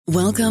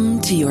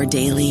Welcome to your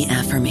daily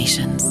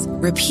affirmations.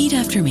 Repeat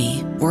after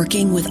me.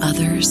 Working with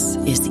others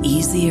is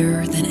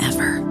easier than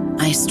ever.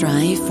 I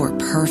strive for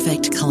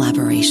perfect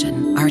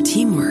collaboration. Our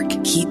teamwork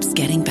keeps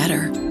getting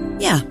better.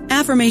 Yeah,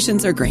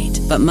 affirmations are great,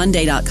 but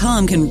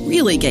Monday.com can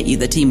really get you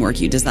the teamwork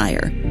you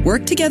desire.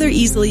 Work together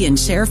easily and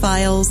share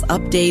files,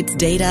 updates,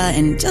 data,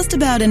 and just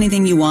about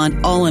anything you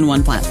want all in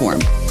one platform.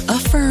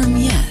 Affirm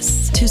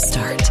yes to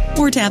start,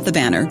 or tap the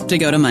banner to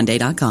go to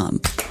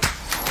Monday.com.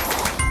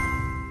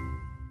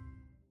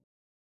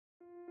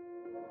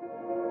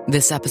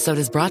 This episode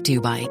is brought to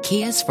you by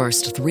Kia's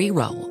first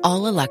 3-row,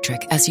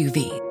 all-electric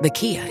SUV, the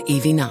Kia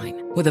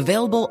EV9, with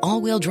available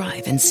all-wheel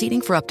drive and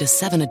seating for up to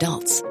 7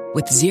 adults.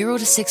 With 0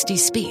 to 60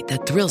 speed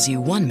that thrills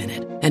you 1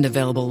 minute and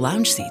available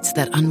lounge seats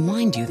that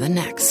unwind you the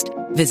next.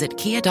 Visit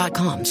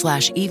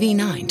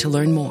kia.com/EV9 to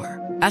learn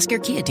more. Ask your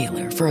Kia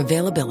dealer for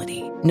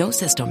availability. No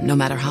system, no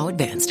matter how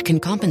advanced, can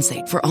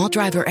compensate for all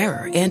driver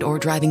error and or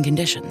driving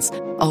conditions.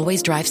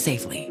 Always drive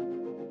safely.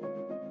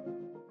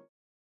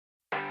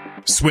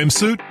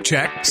 Swimsuit?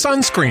 Check.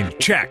 Sunscreen?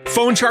 Check.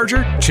 Phone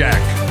charger?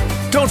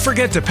 Check. Don't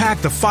forget to pack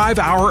the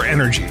 5-Hour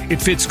Energy.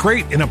 It fits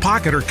great in a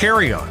pocket or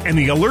carry-on, and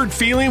the alert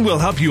feeling will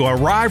help you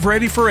arrive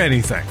ready for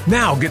anything.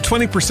 Now get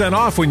 20%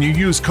 off when you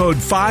use code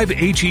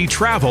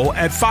 5HETRAVEL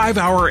at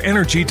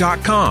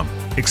 5hourenergy.com.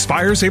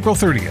 Expires April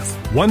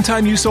 30th.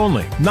 One-time use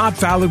only. Not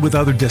valid with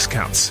other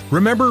discounts.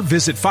 Remember,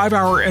 visit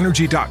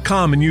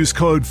 5hourenergy.com and use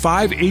code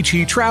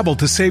 5HETRAVEL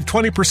to save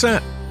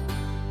 20%.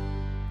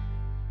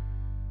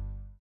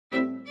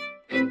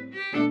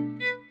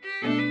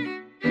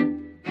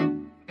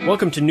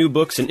 Welcome to New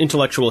Books in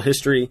Intellectual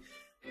History.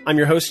 I'm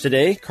your host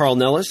today, Carl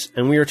Nellis,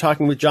 and we are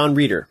talking with John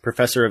Reeder,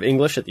 professor of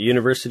English at the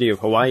University of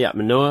Hawaii at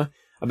Manoa,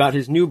 about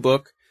his new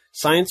book,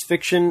 Science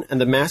Fiction and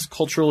the Mass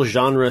Cultural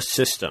Genre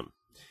System.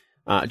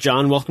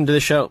 John, welcome to the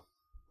show.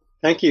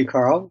 Thank you,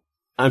 Carl.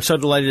 I'm so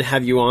delighted to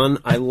have you on.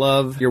 I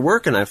love your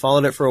work, and I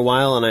followed it for a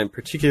while, and I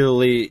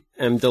particularly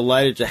am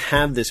delighted to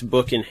have this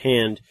book in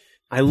hand.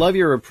 I love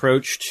your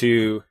approach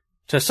to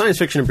science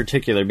fiction in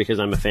particular, because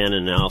I'm a fan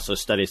and I also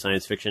study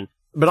science fiction,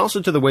 but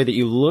also to the way that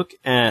you look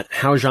at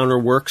how genre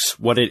works,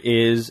 what it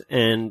is,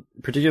 and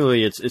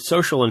particularly its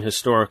social and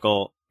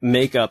historical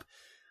makeup.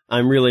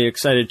 I'm really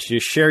excited to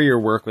share your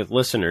work with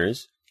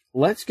listeners.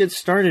 Let's get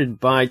started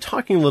by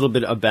talking a little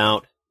bit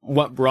about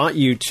what brought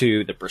you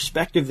to the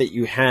perspective that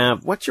you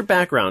have. What's your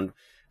background?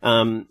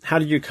 How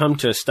did you come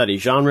to study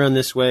genre in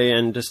this way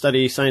and to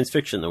study science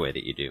fiction the way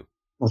that you do?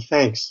 Well,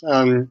 thanks.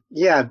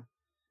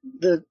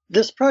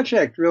 This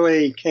project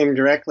really came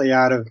directly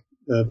out of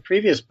the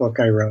previous book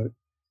I wrote.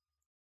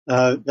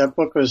 That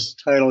book was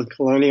titled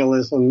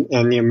Colonialism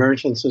and the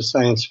Emergence of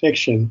Science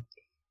Fiction.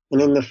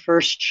 And in the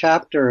first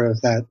chapter of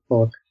that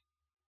book,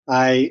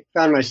 I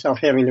found myself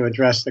having to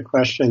address the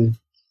question,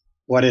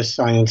 what is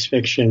science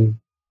fiction?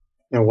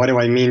 What do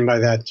I mean by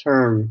that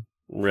term?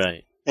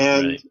 Right.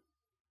 And,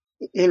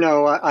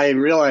 I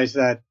realized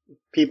that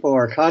people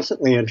are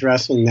constantly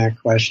addressing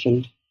that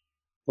question.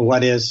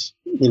 What is,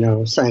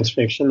 science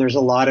fiction? There's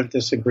a lot of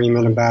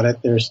disagreement about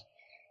it. There's,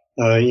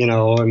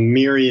 a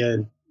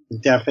myriad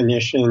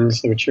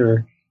definitions which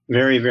are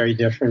very, very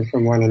different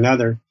from one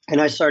another. And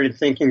I started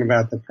thinking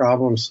about the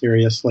problem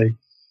seriously.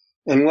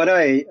 And what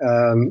I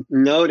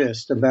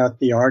noticed about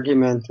the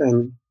argument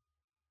and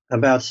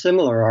about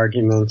similar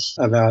arguments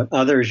about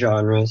other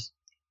genres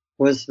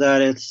was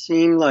that it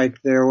seemed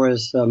like there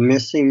was a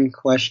missing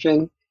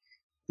question.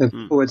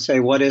 People would say,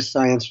 what is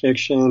science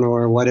fiction,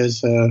 or what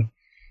is a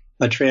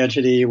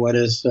tragedy, what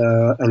is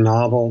a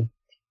novel?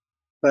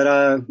 But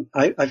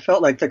I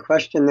felt like the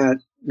question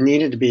that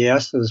needed to be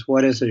asked was,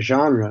 what is a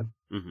genre?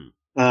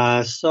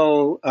 Mm-hmm.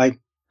 So I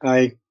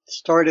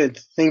started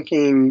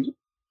thinking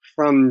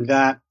from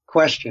that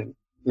question,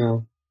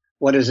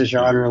 what is a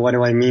genre? What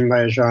do I mean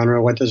by a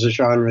genre? What does a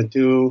genre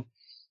do?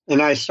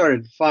 And I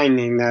started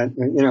finding that,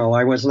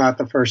 I was not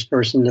the first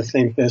person to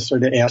think this or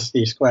to ask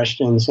these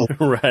questions.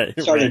 And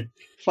started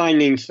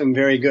finding some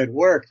very good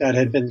work that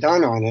had been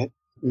done on it.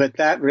 But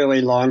that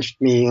really launched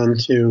me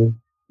into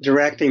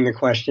directing the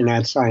question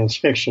at science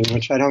fiction,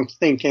 which I don't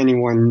think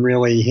anyone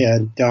really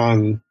had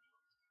done.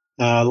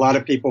 A lot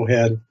of people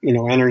had,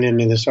 entered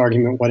into this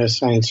argument, what is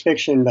science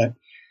fiction? But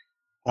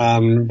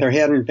there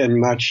hadn't been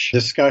much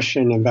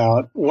discussion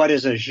about what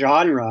is a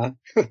genre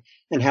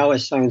and how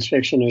is science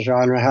fiction a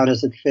genre? How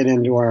does it fit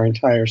into our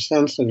entire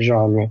sense of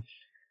genre?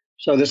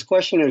 So this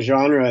question of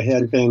genre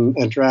had been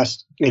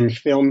addressed in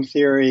film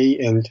theory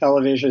and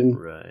television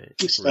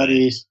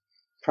studies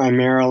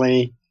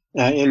primarily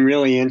in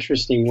really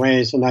interesting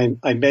ways. And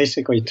I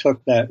basically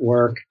took that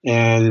work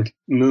and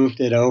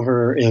moved it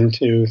over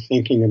into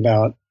thinking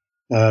about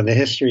the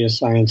history of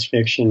science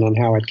fiction and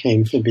how it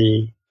came to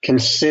be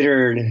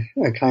considered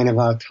a kind of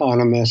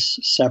autonomous,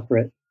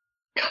 separate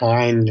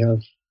kind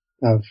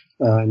of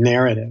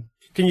narrative.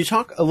 Can you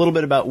talk a little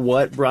bit about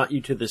what brought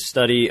you to the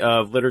study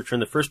of literature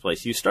in the first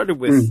place? You started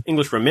with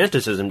English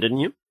Romanticism, didn't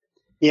you?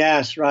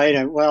 Yes,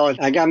 right. Well,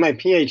 I got my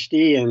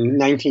PhD in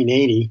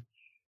 1980,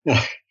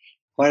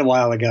 quite a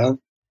while ago.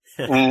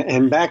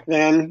 And back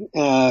then,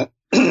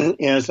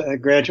 as a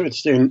graduate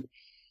student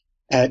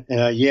at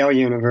Yale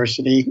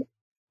University,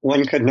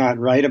 one could not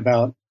write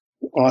about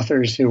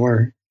authors who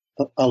were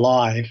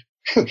alive.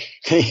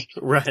 They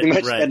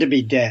had to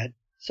be dead.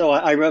 So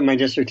I wrote my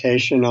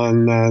dissertation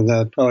on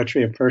the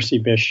poetry of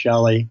Percy Bysshe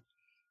Shelley,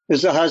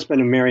 who's the husband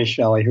of Mary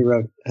Shelley, who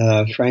wrote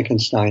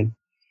Frankenstein,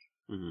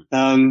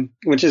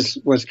 which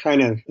was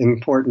kind of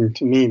important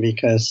to me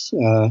because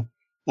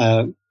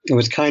it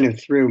was kind of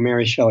through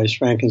Mary Shelley's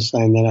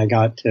Frankenstein that I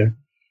got to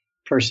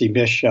Percy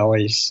Bysshe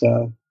Shelley's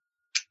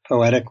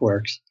poetic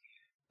works.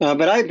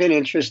 But I've been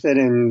interested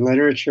in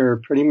literature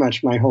pretty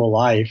much my whole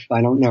life.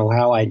 I don't know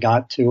how I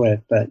got to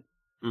it, but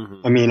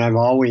I mean, I've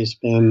always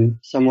been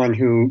someone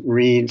who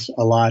reads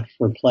a lot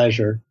for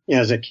pleasure.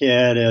 As a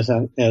kid, as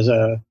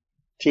a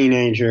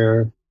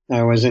teenager,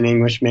 I was an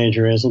English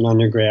major as an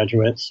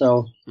undergraduate.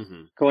 So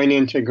going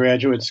into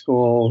graduate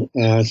school,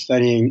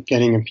 getting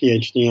a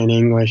PhD in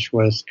English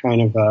was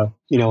kind of a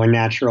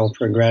natural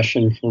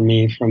progression for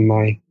me from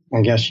my,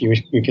 I guess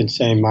you could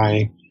say,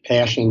 my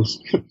passions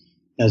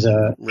as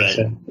a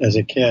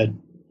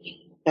kid.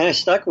 And I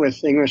stuck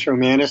with English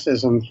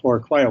Romanticism for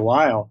quite a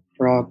while,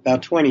 for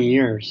about 20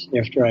 years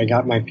after I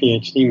got my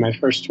PhD. My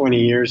first 20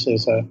 years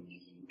as a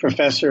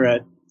professor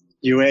at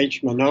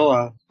UH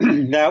Manoa,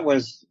 that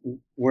was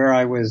where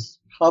I was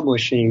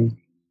publishing.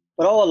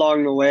 But all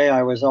along the way,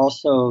 I was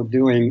also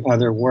doing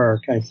other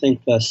work. I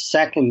think the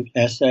second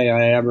essay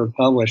I ever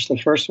published, the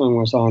first one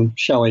was on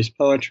Shelley's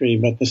poetry,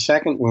 but the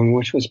second one,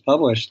 which was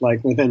published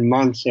like within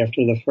months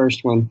after the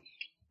first one,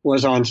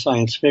 was on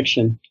science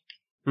fiction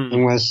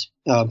and was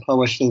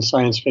published in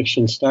Science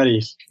Fiction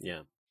Studies.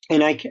 Yeah.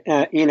 And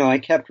I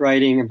kept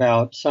writing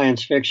about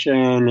science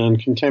fiction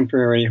and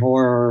contemporary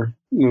horror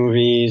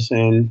movies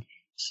and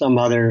some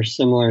other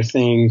similar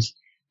things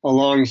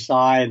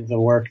alongside the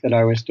work that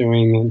I was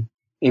doing in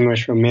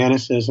English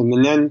Romanticism.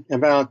 And then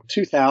about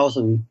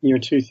 2000,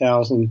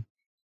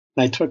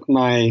 I took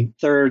my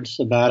third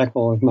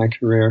sabbatical of my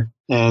career,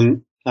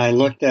 and I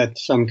looked at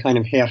some kind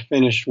of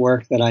half-finished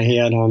work that I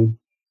had on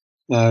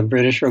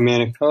British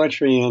Romantic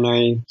poetry, and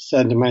I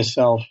said to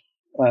myself,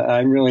 I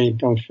really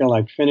don't feel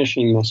like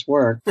finishing this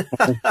work.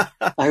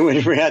 I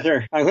would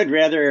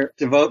rather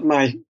devote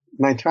my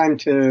time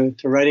to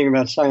writing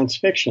about science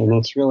fiction.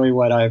 It's really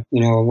what I've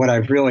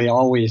really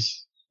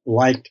always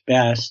liked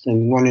best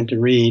and wanted to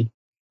read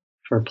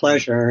for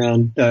pleasure.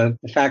 And the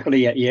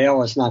faculty at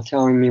Yale is not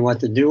telling me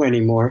what to do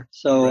anymore.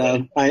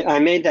 So I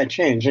made that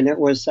change, and it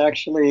was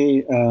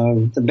actually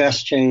the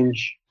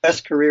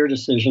best career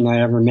decision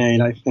I ever made,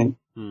 I think,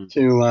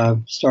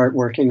 to start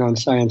working on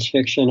science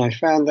fiction. I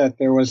found that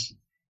there was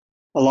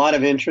a lot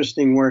of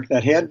interesting work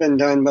that had been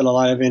done, but a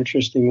lot of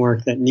interesting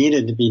work that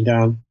needed to be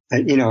done.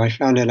 I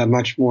found it a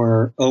much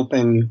more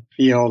open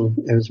field.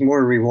 It was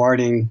more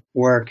rewarding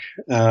work.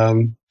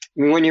 When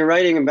you're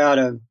writing about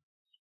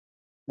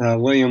a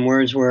William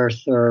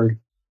Wordsworth or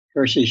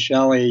Percy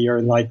Shelley,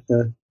 you're like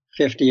the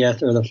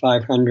 50th or the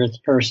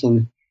 500th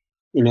person,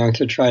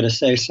 to try to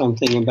say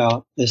something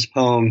about this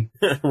poem.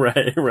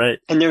 Right.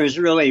 And there was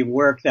really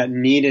work that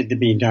needed to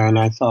be done,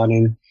 I thought,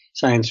 in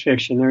science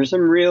fiction. There was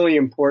some really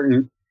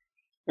important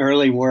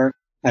early work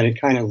that had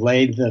kind of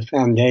laid the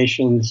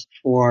foundations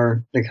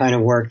for the kind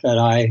of work that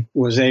I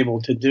was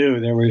able to do.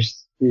 There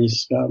was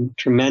these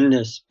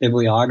tremendous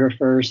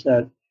bibliographers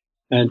that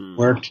had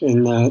worked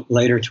in the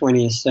later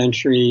 20th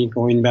century,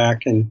 going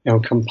back and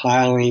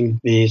compiling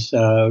these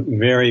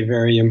very,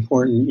 very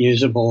important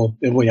usable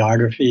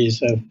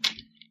bibliographies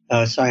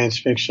of science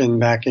fiction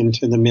back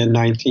into the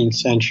mid-19th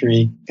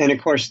century. And of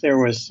course, there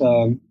was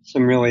some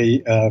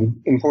really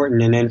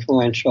important and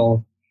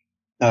influential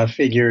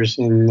figures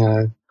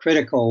in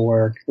critical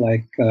work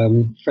like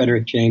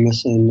Frederick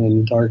Jameson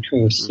and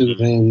Darko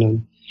Suvin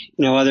and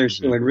others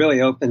who had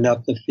really opened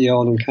up the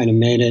field and kind of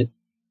made it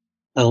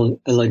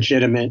a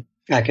legitimate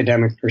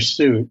academic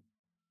pursuit.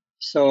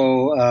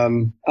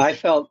 So I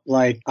felt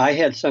like I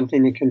had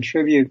something to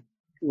contribute,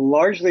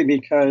 largely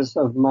because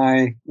of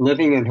my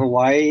living in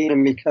Hawaii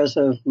and because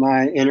of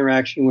my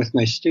interaction with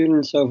my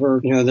students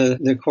over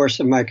the course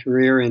of my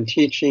career in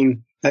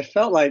teaching. I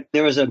felt like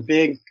there was a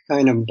big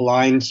kind of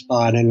blind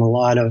spot in a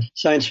lot of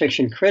science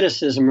fiction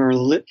criticism or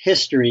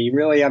history.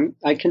 Really,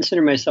 I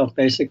consider myself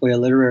basically a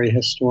literary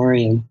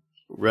historian.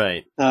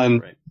 Right.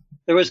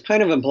 There was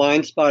kind of a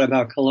blind spot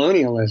about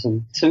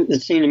colonialism. So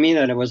it seemed to me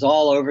that it was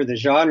all over the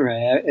genre.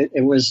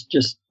 It was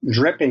just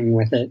dripping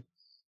with it.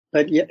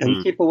 But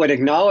and people would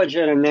acknowledge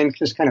it and then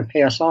just kind of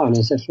pass on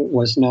as if it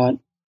was not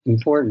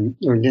important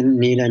or didn't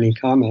need any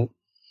comment.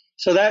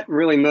 So that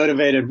really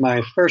motivated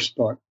my first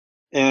book.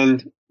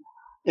 And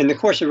in the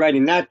course of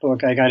writing that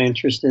book, I got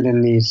interested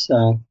in these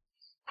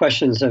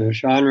questions of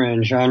genre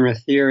and genre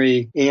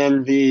theory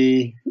and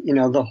the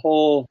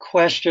whole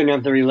question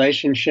of the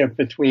relationship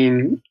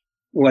between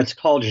what's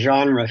called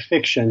genre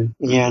fiction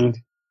and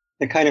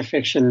the kind of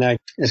fiction that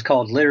is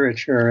called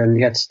literature and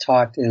gets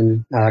taught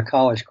in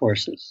college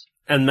courses.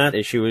 And that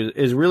issue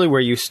is really where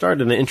you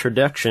start in the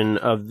introduction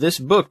of this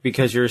book,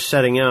 because you're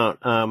setting out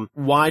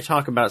why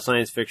talk about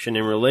science fiction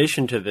in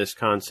relation to this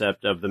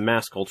concept of the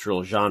mass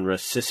cultural genre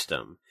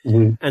system.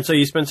 Mm-hmm. And so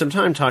you spend some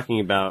time talking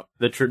about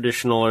the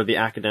traditional or the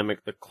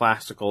academic, the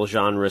classical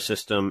genre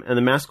system and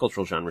the mass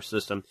cultural genre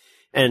system.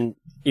 And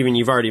even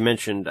you've already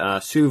mentioned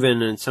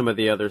Suvin and some of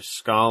the other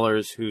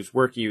scholars whose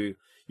work you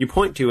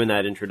point to in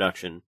that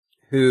introduction,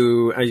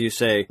 who, as you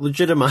say,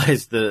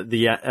 legitimize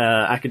the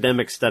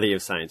academic study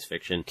of science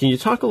fiction. Can you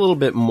talk a little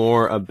bit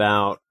more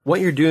about what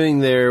you're doing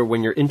there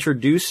when you're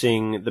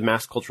introducing the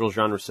mass cultural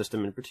genre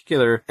system in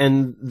particular,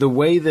 and the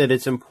way that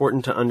it's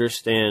important to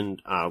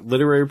understand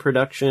literary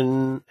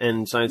production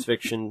and science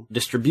fiction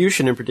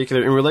distribution in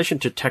particular in relation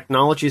to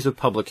technologies of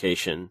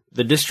publication,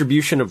 the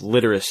distribution of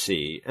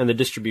literacy, and the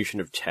distribution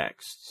of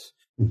texts?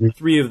 Mm-hmm.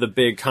 Three of the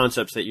big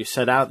concepts that you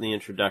set out in the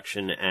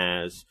introduction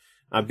as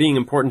being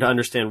important to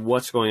understand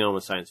what's going on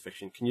with science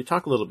fiction. Can you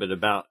talk a little bit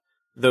about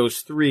those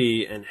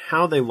three and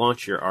how they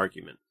launch your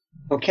argument?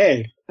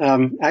 Okay.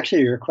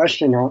 Actually, your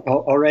question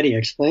already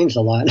explains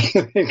a lot.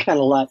 got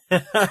a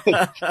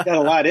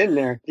lot in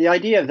there. The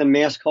idea of the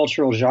mass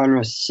cultural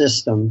genre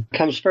system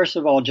comes, first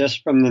of all,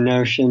 just from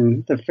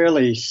the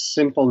fairly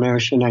simple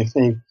notion, I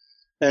think,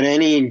 that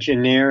any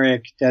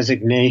generic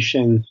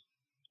designation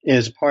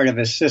is part of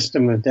a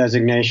system of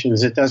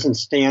designations. It doesn't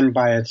stand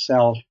by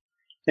itself.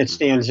 It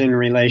stands in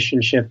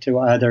relationship to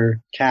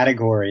other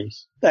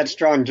categories. That's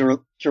drawn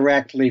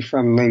directly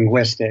from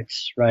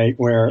linguistics, right?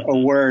 Where a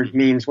word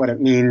means what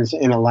it means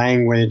in a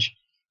language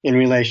in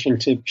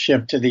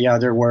relationship to the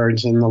other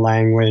words in the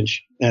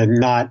language and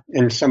not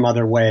in some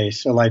other way.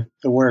 So like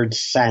the word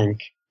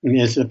sank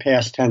is the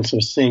past tense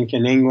of sink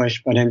in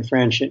English, but in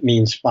French it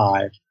means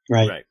five,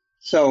 right?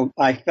 So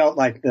I felt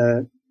like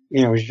the,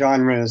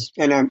 genres,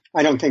 and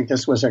I don't think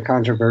this was a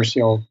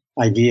controversial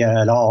idea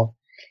at all,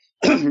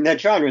 that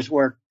genres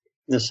work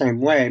the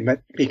same way.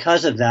 But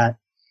because of that,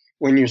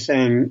 when you're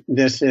saying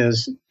this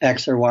is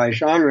X or Y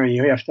genre,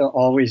 you have to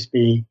always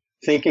be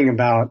thinking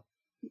about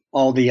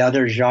all the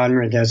other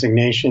genre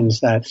designations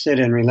that sit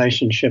in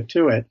relationship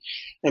to it.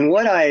 And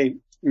what I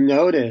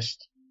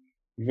noticed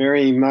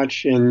very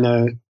much in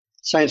the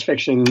science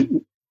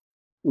fiction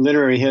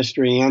literary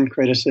history and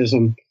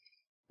criticism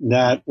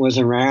that was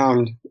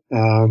around,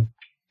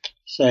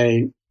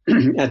 say,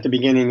 at the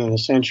beginning of the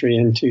century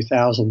in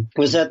 2000,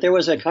 was that there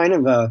was a kind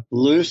of a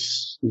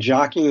loose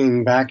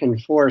jockeying back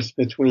and forth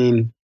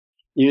between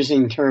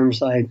using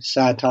terms like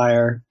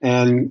satire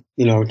and,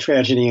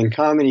 tragedy and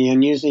comedy,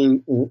 and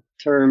using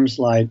terms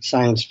like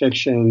science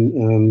fiction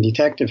and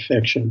detective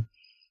fiction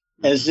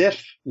as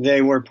if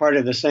they were part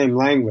of the same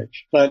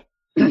language. But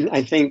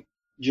I think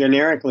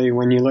generically,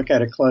 when you look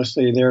at it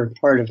closely, they're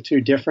part of two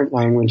different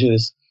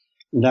languages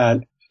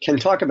that can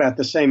talk about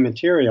the same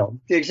material.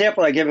 The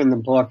example I give in the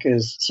book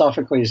is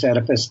Sophocles'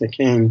 Oedipus the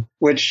King,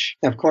 which,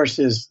 of course,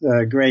 is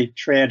the great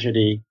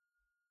tragedy,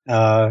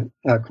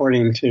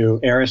 according to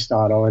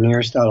Aristotle and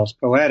Aristotle's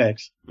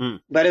Poetics,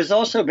 but has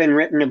also been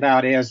written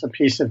about as a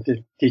piece of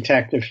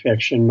detective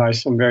fiction by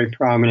some very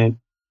prominent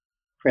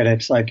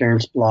critics like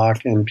Ernst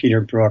Bloch and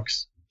Peter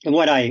Brooks. And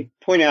what I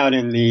point out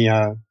in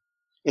the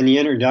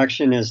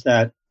introduction is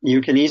that you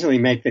can easily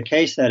make the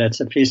case that it's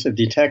a piece of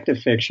detective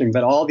fiction,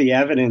 but all the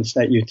evidence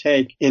that you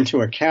take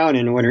into account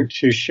in order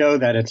to show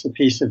that it's a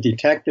piece of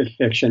detective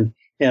fiction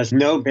has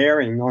no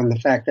bearing on the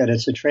fact that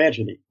it's a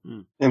tragedy.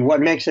 And what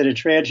makes it a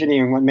tragedy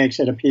and what makes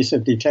it a piece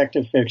of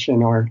detective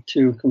fiction are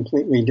two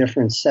completely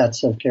different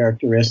sets of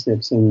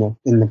characteristics in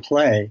the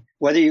play.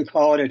 Whether you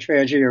call it a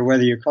tragedy or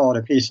whether you call it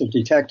a piece of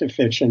detective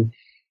fiction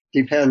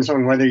depends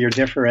on whether you're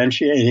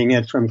differentiating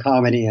it from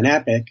comedy and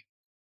epic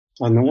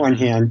on the one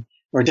hand,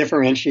 or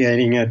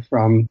differentiating it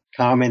from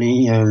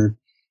comedy and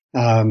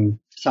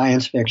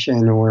science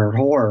fiction or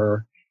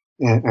horror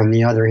on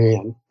the other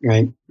hand,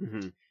 right?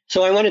 Mm-hmm.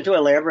 So I wanted to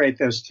elaborate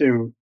those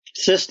two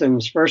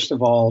systems, first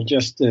of all,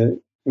 just in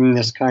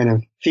this kind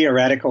of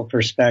theoretical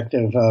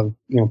perspective of,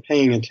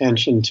 paying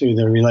attention to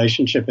the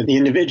relationship of the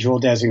individual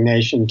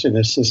designation to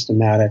the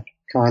systematic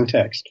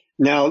context.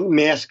 Now,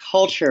 mass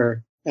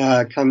culture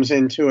comes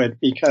into it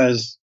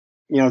because,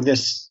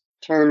 this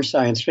term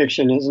science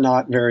fiction is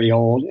not very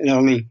old. It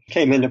only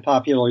came into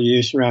popular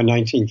use around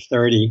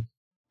 1930,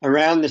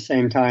 around the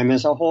same time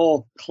as a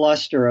whole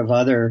cluster of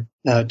other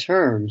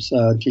terms,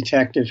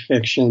 detective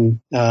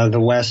fiction, the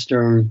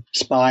Western,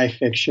 spy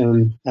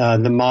fiction,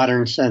 the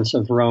modern sense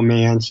of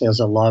romance as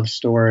a love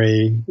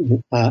story,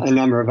 a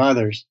number of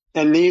others.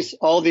 And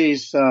all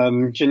these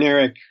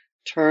generic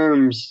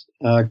terms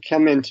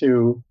come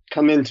into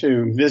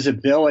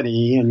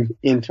visibility and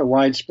into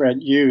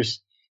widespread use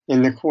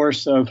in the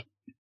course of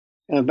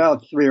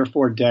about 3 or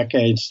 4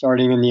 decades,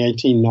 starting in the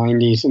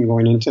 1890s and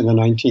going into the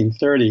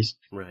 1930s,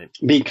 right?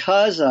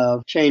 Because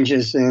of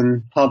changes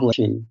in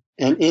publishing.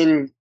 And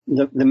in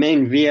the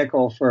main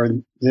vehicle for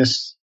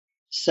this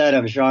set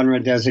of genre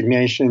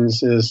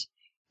designations is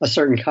a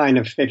certain kind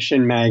of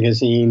fiction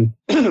magazine,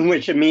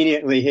 which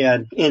immediately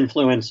had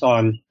influence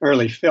on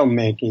early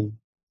filmmaking.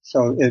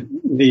 So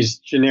these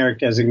generic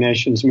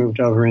designations moved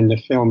over into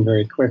film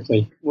very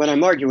quickly. What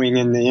I'm arguing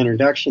in the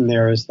introduction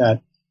there is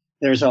that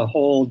there's a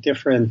whole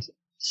different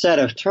set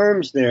of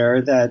terms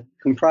there that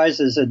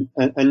comprises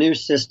a new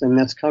system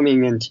that's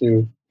coming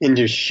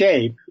into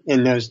shape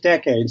in those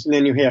decades. And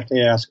then you have to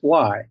ask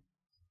why.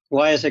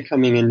 Why is it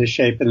coming into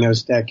shape in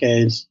those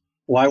decades?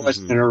 Why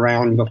wasn't it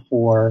around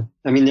before?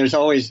 I mean, there's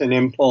always an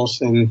impulse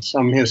in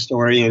some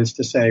historians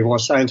to say, well,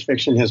 science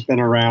fiction has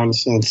been around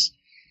since,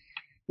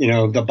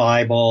 the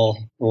Bible,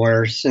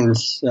 or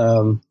since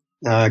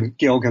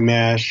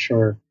Gilgamesh,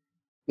 or,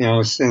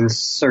 since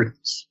Sir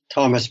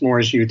Thomas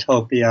More's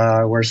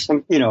Utopia, or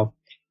some,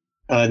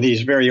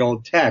 these very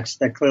old texts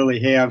that clearly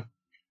have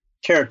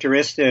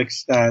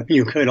characteristics that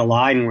you could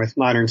align with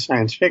modern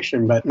science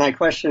fiction. But my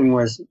question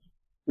was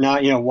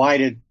not, why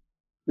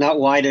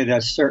did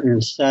a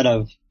certain set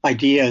of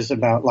ideas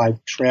about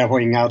like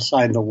traveling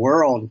outside the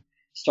world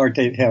start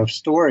to have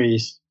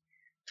stories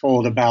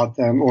told about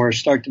them, or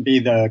start to be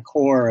the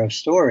core of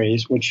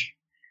stories, which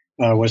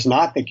was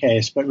not the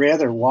case, but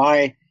rather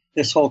why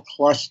this whole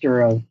cluster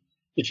of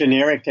the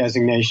generic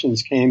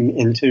designations came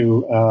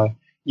into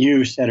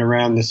use at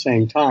around the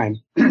same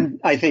time.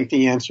 I think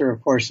the answer,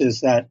 of course,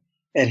 is that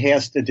it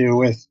has to do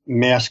with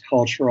mass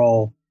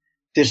cultural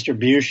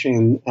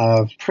distribution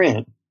of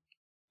print.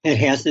 It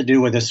has to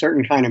do with a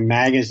certain kind of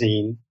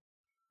magazine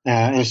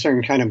and a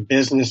certain kind of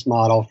business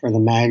model for the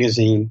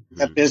magazine.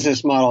 That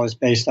business model is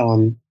based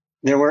on,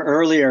 there were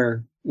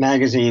earlier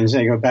magazines,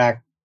 they go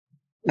back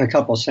a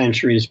couple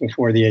centuries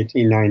before the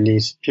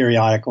 1890s,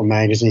 periodical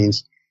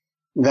magazines,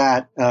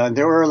 that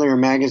there were earlier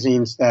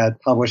magazines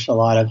that published a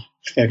lot of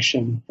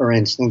fiction, for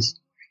instance.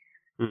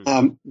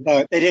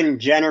 But they didn't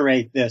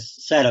generate this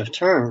set of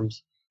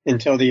terms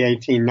until the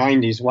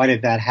 1890s. Why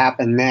did that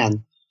happen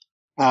then?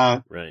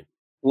 Right.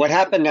 What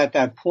happened at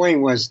that point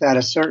was that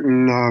a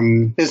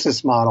certain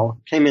business model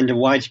came into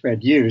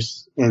widespread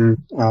use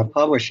in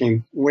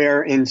publishing,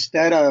 where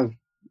instead of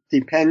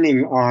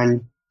depending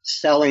on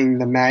selling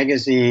the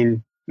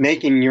magazine,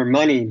 making your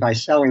money by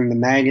selling the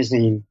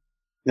magazine,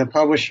 the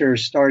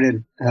publishers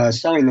started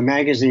selling the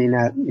magazine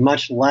at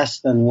much less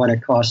than what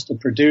it cost to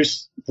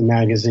produce the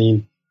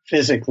magazine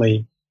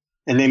physically,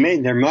 and they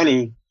made their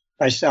money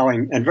by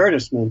selling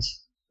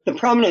advertisements. The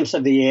prominence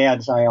of the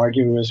ads, I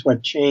argue, is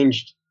what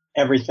changed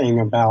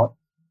everything about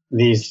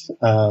these,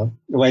 the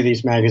way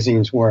these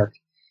magazines worked.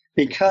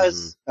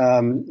 Because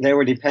they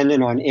were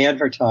dependent on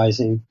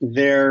advertising,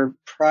 their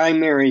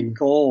primary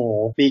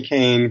goal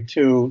became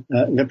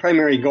the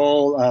primary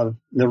goal of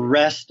the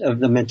rest of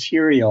the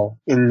material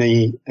in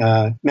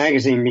the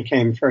magazine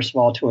became, first of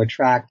all, to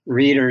attract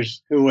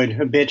readers who would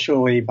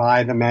habitually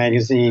buy the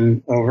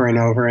magazine over and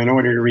over in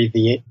order to read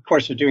of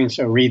course of doing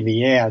so, read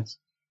the ads.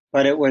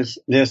 But it was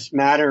this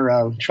matter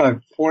of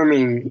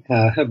forming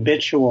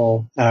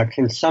habitual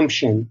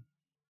consumption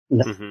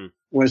that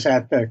was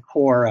at the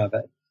core of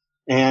it.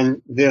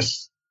 And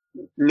this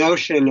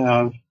notion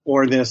of,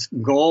 or this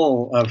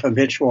goal of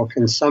habitual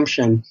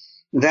consumption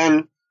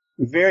then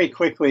very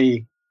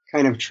quickly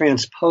kind of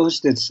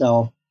transposed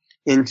itself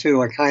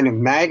into a kind of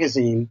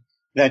magazine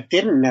that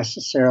didn't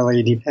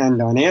necessarily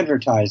depend on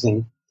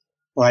advertising,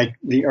 like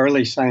the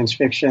early science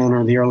fiction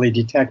or the early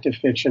detective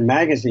fiction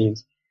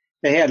magazines.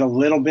 They had a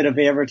little bit of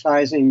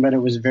advertising, but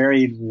it was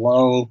very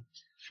low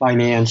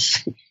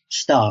finance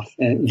stuff.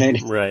 And they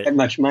didn't get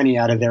much money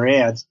out of their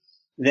ads.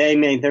 They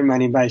made their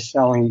money by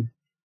selling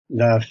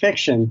the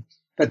fiction,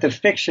 but the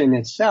fiction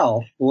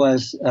itself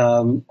was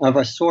of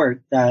a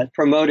sort that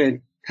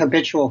promoted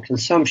habitual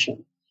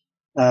consumption.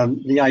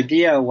 The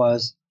idea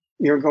was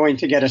you're going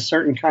to get a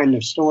certain kind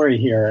of story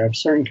here, a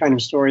certain kind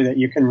of story that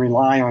you can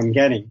rely on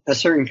getting, a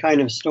certain kind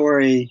of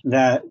story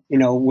that,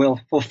 will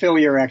fulfill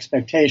your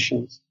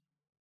expectations.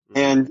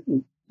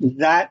 And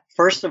that,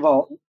 first of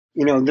all,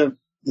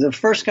 the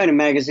first kind of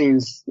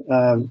magazines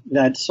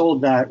that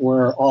sold that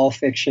were all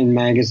fiction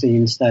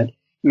magazines that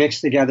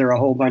mixed together a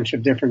whole bunch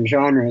of different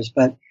genres.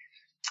 But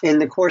in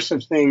the course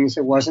of things,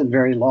 it wasn't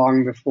very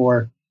long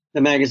before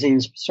the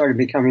magazines started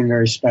becoming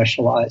very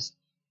specialized.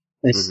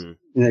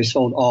 They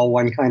sold all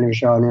one kind of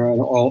genre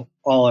and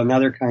all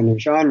another kind of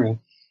genre.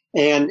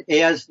 And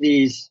as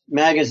these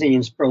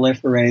magazines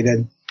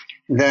proliferated,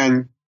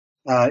 then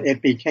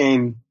it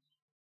became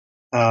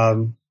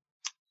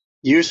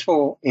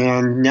useful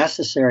and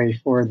necessary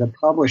for the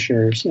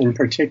publishers in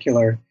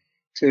particular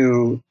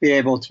to be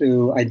able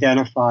to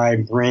identify,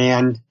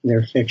 brand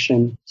their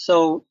fiction.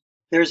 So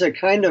there's a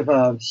kind of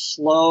a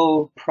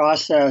slow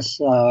process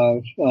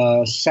of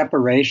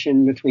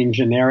separation between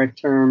generic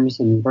terms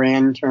and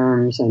brand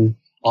terms and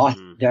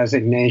author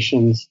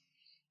designations.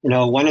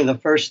 One of the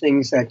first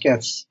things that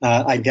gets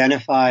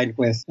identified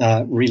with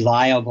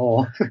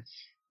reliable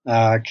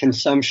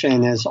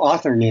consumption is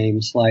author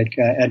names like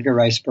Edgar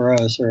Rice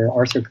Burroughs or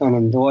Arthur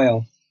Conan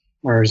Doyle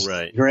or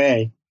Zane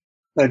Grey.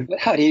 But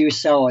how do you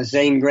sell a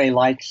Zane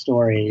Grey-like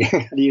story?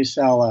 How do you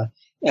sell a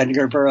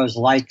Edgar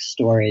Burroughs-like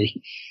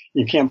story?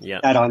 You can't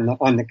put that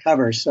on the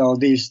cover. So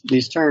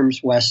these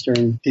terms,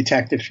 Western,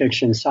 detective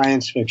fiction,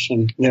 science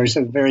fiction, there's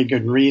a very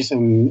good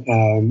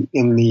reason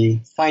in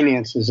the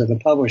finances of the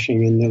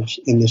publishing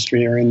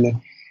industry or in the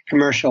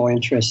commercial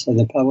interests of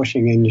the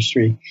publishing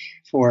industry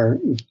for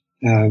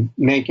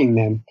making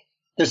them.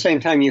 At the same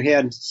time, you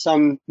had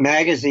some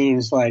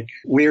magazines like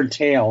Weird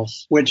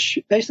Tales, which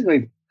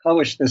basically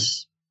published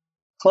this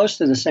close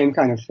to the same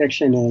kind of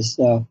fiction as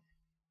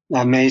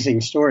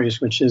Amazing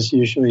Stories, which is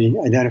usually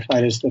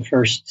identified as the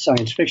first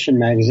science fiction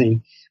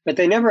magazine. But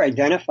they never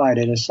identified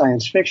it as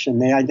science fiction.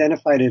 They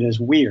identified it as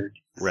weird,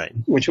 right?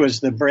 Which was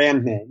the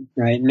brand name,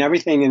 right? And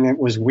everything in it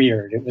was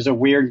weird. It was a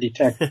weird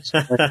detective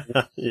story,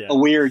 a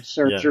weird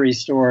surgery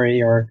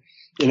story, or,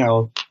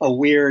 a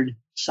weird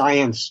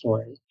science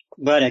story.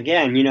 But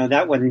again,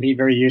 that wouldn't be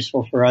very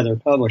useful for other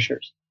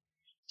publishers.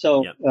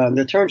 So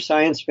the term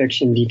science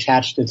fiction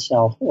detached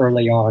itself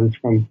early on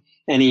from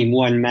any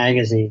one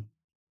magazine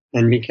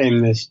and became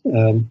this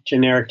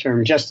generic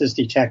term, just as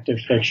detective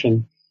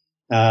fiction,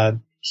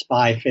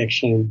 spy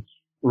fiction,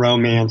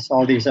 romance,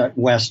 all these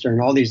Western,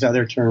 all these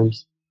other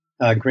terms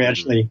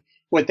gradually.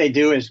 What they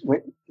do is,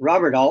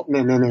 Robert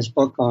Altman in his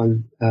book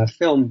on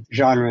film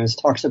genres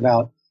talks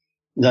about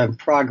the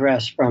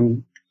progress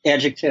from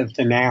adjective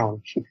to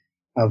noun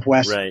of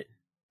Western.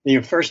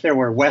 Right. First there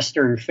were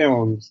Western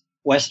films,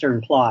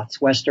 Western plots,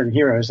 Western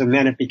heroes, and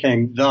then it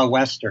became the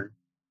Western,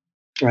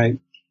 right?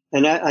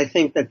 And I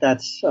think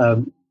that's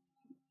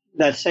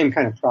that same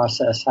kind of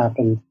process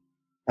happened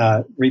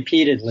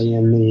repeatedly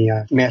in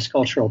the mass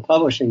cultural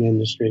publishing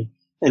industry,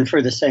 and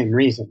for the same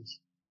reasons.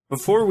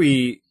 Before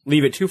we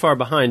leave it too far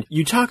behind,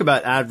 you talk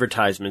about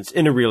advertisements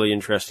in a really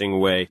interesting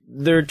way.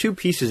 There are two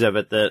pieces of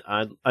it that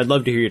I'd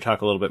love to hear you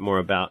talk a little bit more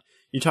about.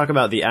 You talk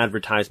about the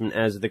advertisement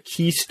as the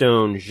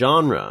keystone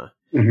genre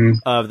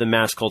of the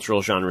mass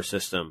cultural genre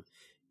system.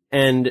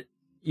 And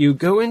you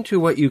go into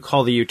what you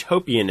call the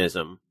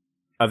utopianism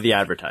of the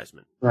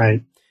advertisement.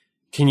 Right.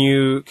 Can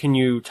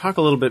you talk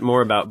a little bit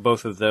more about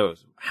both of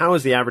those? How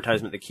is the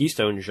advertisement the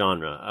keystone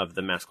genre of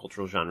the mass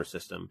cultural genre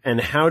system? And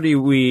how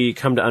do we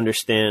come to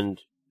understand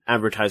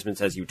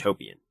advertisements as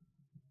utopian?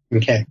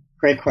 Okay.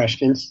 Great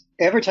questions.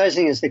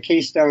 Advertising is the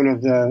keystone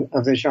of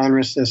the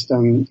genre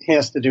system. It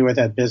has to do with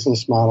that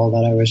business model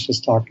that I was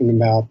just talking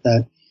about.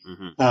 That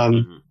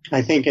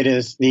I think it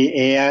is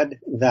the ad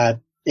that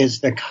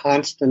is the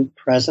constant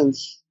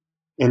presence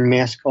in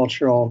mass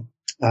cultural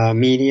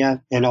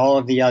media, and all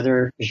of the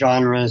other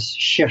genres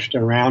shift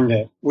around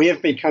it. We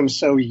have become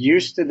so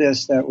used to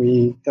this that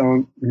we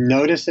don't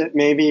notice it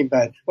maybe,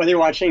 but whether you're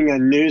watching a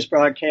news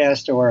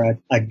broadcast or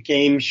a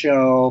game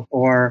show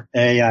or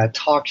a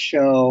talk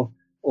show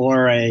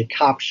or a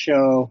cop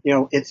show,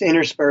 it's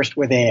interspersed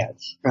with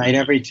ads, right?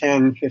 Every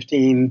 10,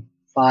 15,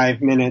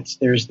 5 minutes,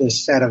 there's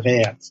this set of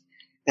ads.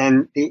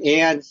 And the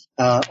ads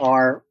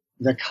are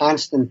the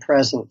constant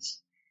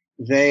presence.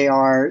 They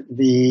are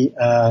the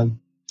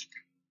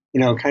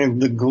kind of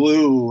the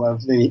glue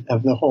of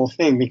the whole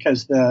thing,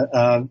 because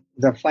the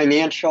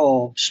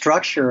financial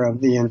structure of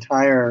the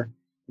entire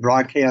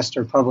broadcast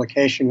or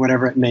publication,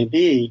 whatever it may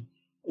be,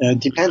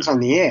 depends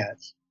on the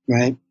ads,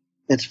 right?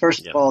 It's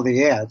first of all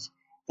the ads.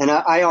 And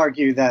I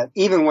argue that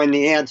even when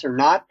the ads are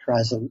not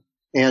present,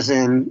 as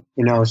in,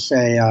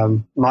 say,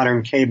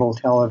 modern cable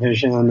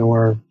television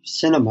or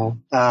cinema,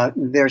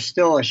 there's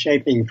still a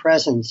shaping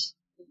presence,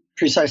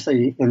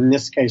 precisely in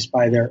this case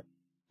by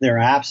their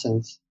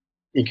absence,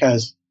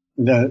 because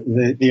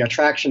the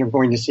attraction of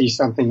going to see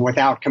something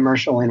without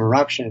commercial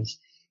interruptions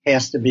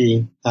has to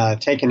be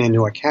taken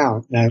into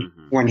account.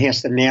 One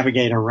has to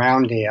navigate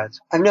around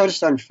ads. I've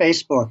noticed on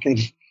Facebook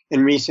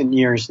in recent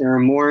years there are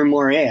more and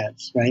more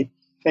ads, right?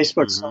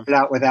 Facebook started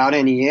out without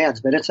any ads,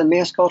 but it's a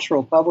mass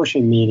cultural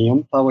publishing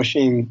medium,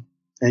 publishing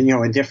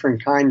a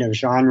different kind of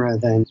genre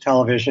than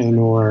television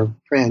or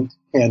print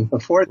had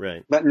before.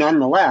 Right. But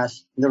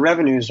nonetheless, the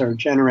revenues are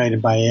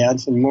generated by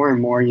ads, and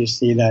more you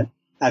see that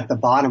at the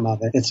bottom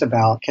of it, it's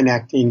about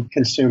connecting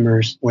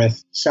consumers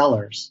with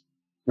sellers,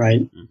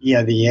 right?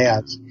 Yeah, the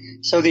ads.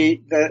 So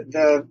the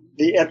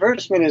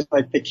advertisement is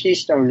like the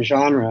keystone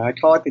genre. I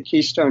call it the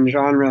keystone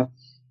genre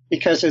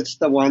because it's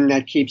the one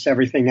that keeps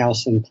everything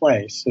else in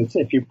place.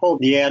 If you pull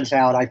the ads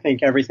out, I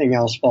think everything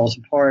else falls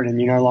apart and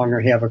you no longer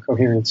have a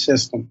coherent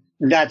system.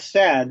 That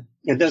said,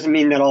 it doesn't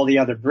mean that all the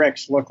other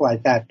bricks look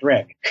like that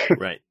brick.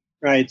 Right.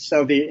 Right.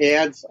 So the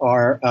ads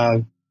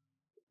are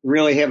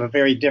really have a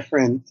very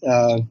different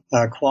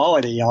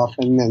quality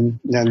often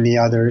than the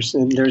others.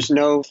 And there's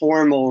no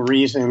formal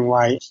reason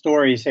why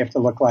stories have to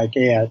look like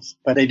ads,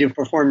 but they do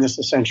perform this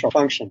essential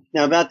function.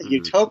 Now, about the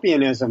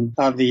utopianism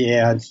of the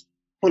ads,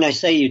 when I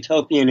say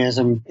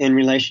utopianism in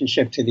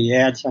relationship to the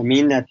ads, I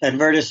mean that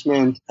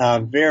advertisement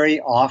very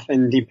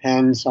often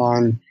depends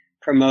on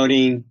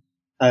promoting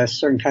a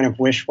certain kind of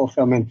wish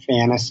fulfillment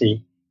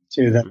fantasy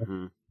to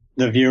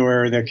the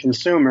viewer, the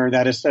consumer,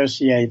 that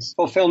associates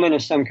fulfillment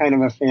of some kind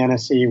of a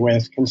fantasy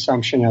with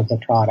consumption of the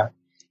product.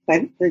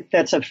 I think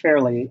that's a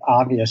fairly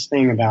obvious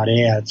thing about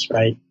ads,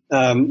 right?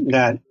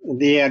 That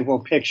the ad will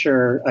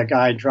picture a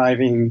guy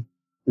driving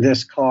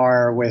this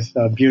car with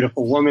a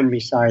beautiful woman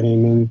beside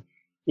him. And,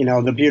 you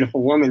know, the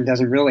beautiful woman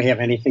doesn't really have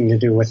anything to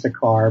do with the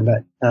car,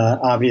 but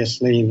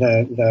obviously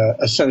the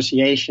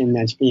association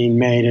that's being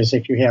made is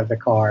if you have the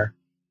car,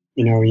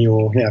 you know, you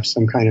will have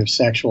some kind of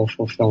sexual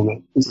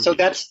fulfillment. And so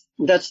that's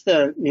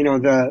the, you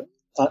know,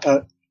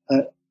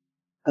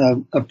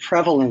 a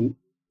prevalent,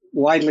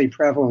 widely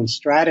prevalent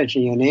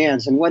strategy in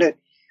ads. And what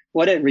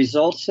it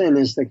results in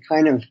is the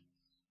kind of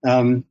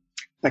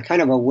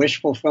a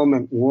wish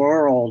fulfillment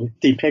world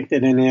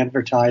depicted in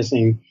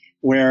advertising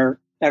where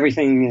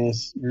everything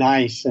is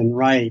nice and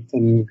right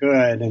and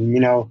good and, you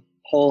know,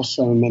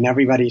 wholesome and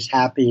everybody's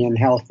happy and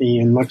healthy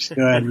and looks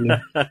good and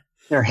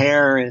their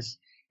hair is,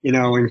 you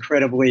know,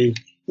 incredibly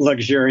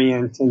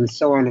luxuriant and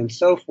so on and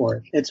so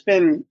forth. It's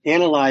been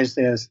analyzed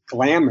as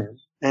glamour.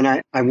 And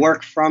I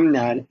work from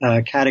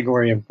that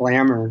category of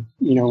glamour.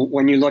 You know,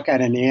 when you look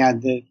at an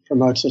ad that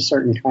promotes a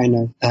certain kind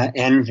of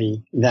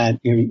envy, that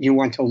you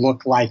want to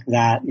look like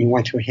that, you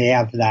want to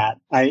have that.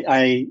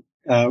 I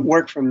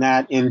work from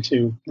that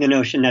into the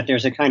notion that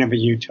there's a kind of a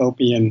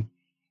utopian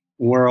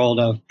world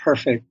of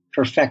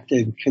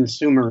perfected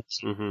consumers,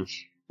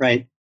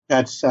 right?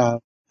 That's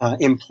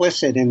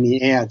implicit in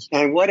the ads.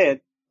 And what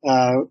I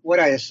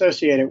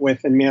associate it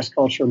with in mass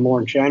culture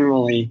more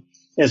generally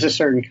is a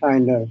certain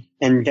kind of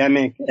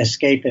endemic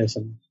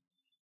escapism,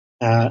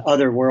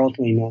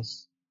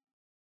 otherworldliness.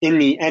 In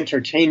the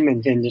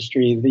entertainment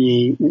industry,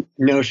 the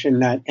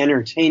notion that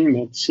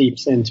entertainment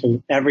seeps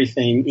into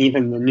everything,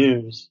 even the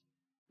news,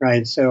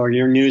 right? So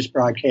your news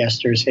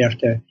broadcasters have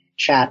to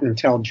chat and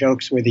tell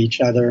jokes with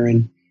each other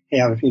and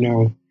have, you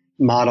know,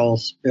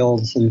 models,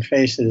 builds, and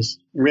faces,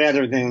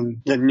 rather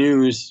than the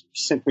news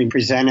simply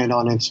presented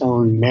on its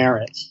own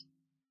merits.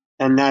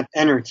 And that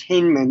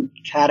entertainment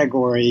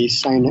category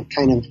kind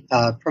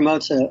of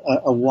promotes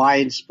a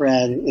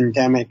widespread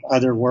endemic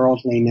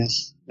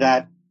otherworldliness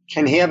that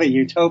can have a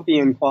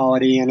utopian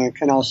quality, and it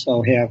can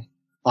also have,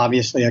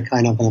 obviously, a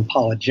kind of an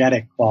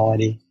apologetic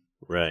quality.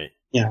 Right.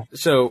 Yeah.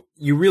 So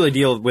you really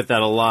deal with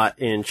that a lot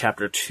in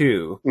Chapter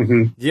 2.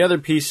 Mm-hmm. The other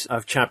piece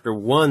of Chapter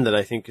 1 that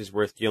I think is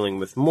worth dealing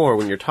with more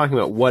when you're talking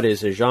about what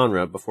is a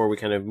genre, before we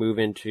kind of move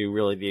into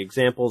really the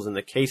examples and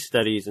the case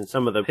studies and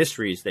some of the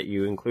histories that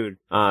you include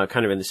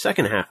kind of in the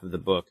second half of the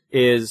book,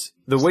 is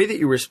the way that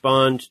you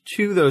respond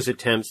to those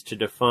attempts to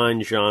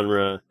define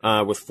genre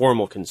with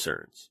formal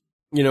concerns.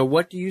 You know,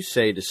 what do you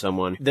say to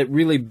someone that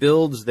really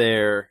builds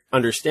their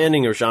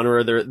understanding of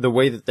genre, the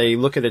way that they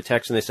look at a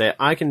text and they say,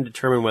 I can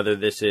determine whether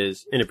this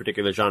is in a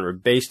particular genre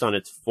based on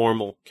its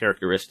formal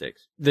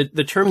characteristics?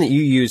 The term that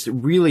you use that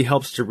really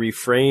helps to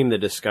reframe the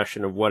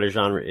discussion of what a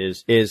genre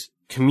is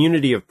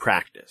community of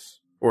practice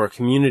or a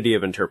community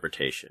of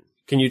interpretation.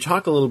 Can you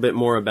talk a little bit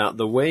more about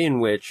the way in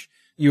which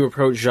you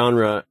approach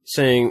genre,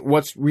 saying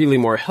what's really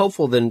more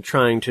helpful than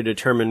trying to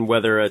determine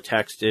whether a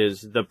text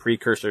is the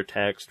precursor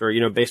text or,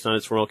 you know, based on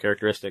its formal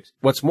characteristics?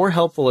 What's more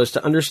helpful is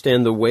to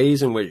understand the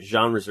ways in which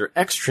genres are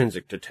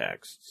extrinsic to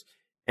texts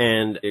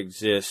and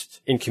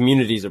exist in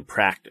communities of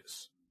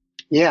practice.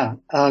 Yeah.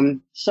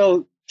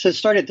 So to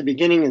start at the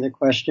beginning of the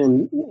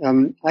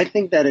question, I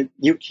think that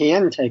you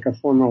can take a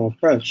formal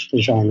approach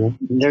to genre.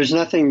 There's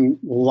nothing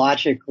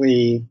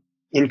logically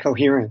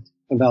incoherent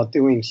about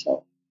doing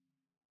so.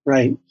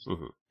 Right.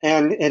 Mm-hmm.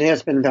 And it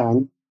has been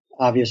done,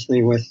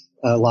 obviously, with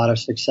a lot of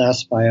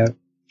success by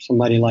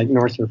somebody like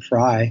Northrop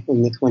Frye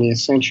in the 20th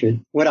century.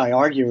 What I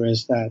argue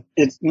is that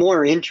it's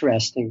more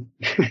interesting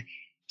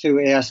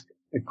to ask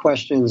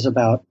questions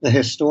about the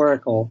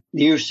historical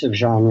use of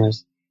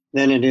genres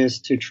than it is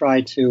to try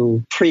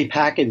to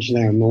prepackage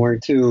them or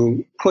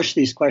to push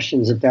these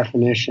questions of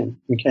definition,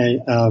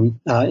 okay,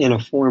 in a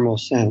formal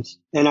sense.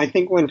 And I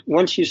think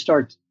once you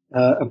start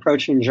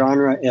approaching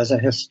genre as a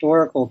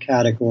historical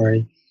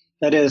category,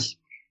 that is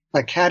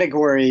a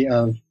category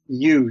of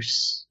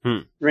use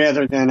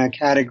rather than a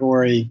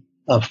category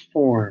of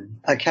form,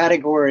 a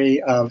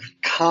category of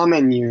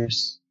common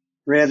use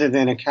rather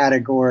than a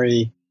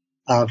category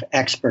of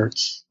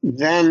experts.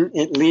 Then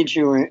it leads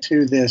you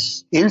to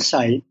this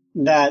insight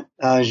that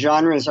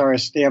genres are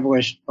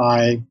established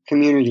by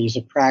communities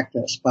of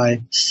practice,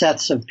 by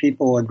sets of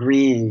people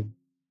agreeing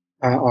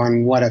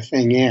on what a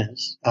thing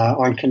is,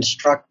 on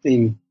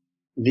constructing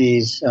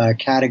these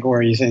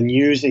categories and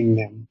using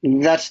them.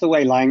 That's the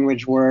way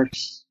language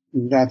works.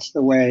 That's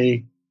the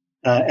way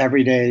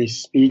everyday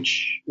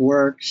speech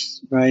works,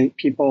 right?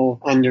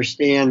 People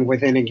understand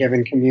within a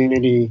given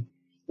community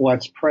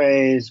what's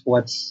praise,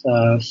 what's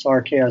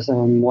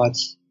sarcasm,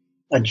 what's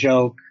a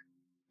joke,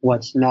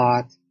 what's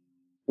not,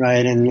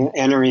 right? And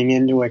entering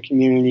into a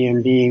community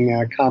and being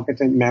a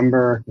competent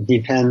member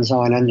depends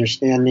on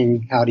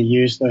understanding how to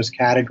use those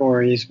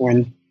categories,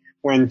 when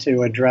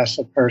to address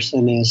a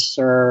person as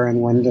sir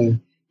and when to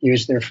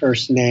use their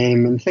first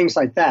name and things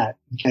like that.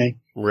 Okay.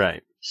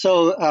 Right.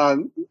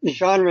 So,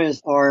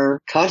 genres are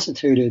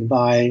constituted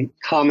by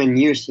common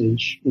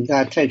usage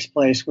that takes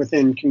place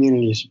within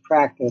communities of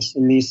practice.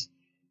 And these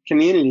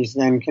communities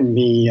then can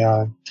be,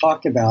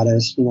 talked about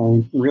as, you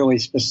know, really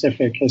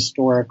specific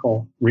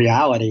historical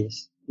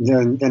realities.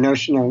 the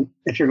notion of,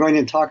 if you're going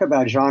to talk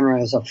about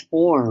genre as a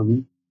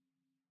form,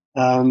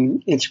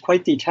 it's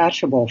quite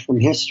detachable from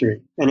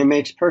history. And it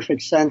makes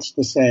perfect sense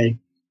to say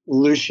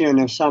Lucian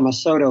of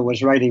Samosata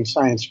was writing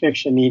science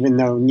fiction, even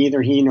though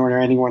neither he nor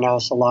anyone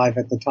else alive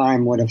at the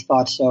time would have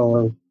thought so,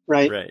 or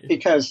right?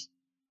 Because,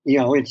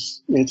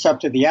 it's up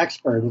to the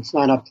expert. It's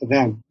not up to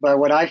them. But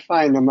what I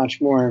find a much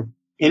more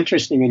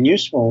interesting and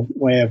useful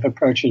way of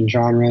approaching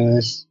genre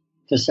is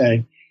to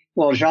say,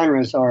 well,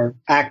 genres are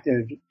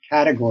active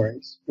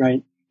categories,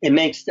 right? It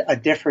makes a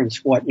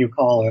difference what you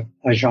call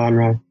a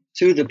genre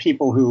to the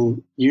people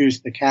who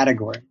use the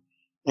category.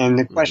 And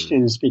the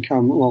questions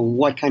become, well,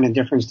 what kind of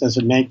difference does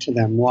it make to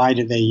them? Why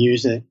do they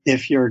use it?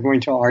 If you're going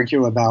to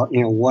argue about,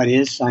 what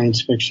is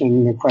science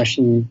fiction, the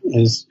question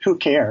is, who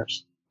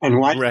cares? And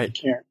why do they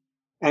care?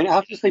 And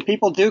obviously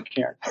people do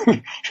care,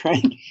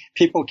 right?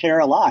 People care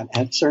a lot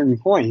at certain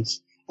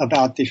points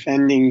about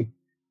defending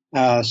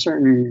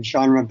certain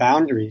genre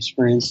boundaries,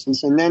 for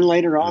instance. And then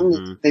later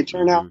on, they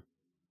turn out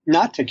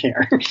not to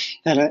care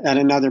at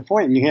another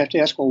point. And you have to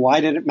ask, well,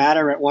 why did it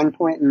matter at one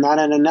point and not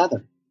at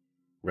another?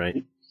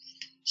 Right.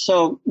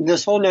 So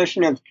this whole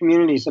notion of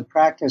communities of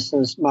practice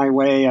is my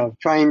way of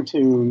trying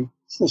to,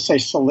 say,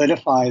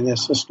 solidify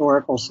this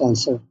historical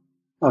sense of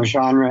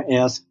genre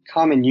as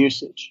common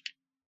usage.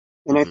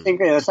 And I think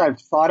as I've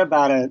thought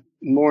about it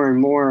more and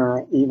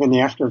more, even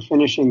after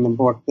finishing the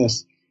book,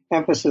 this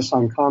emphasis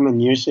on common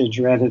usage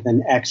rather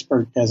than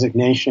expert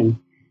designation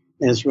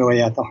is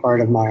really at the heart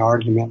of my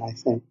argument, I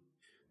think.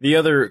 The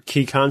other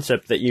key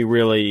concept that you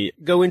really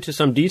go into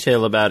some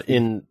detail about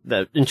in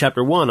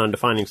chapter 1 on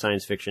defining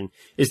science fiction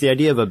is the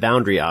idea of a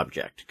boundary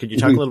object. Could you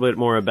talk a little bit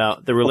more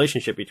about the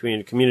relationship between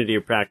a community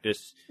of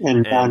practice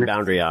and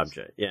boundary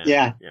object?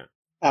 Yeah.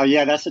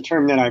 That's a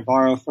term that I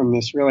borrow from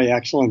this really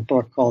excellent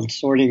book called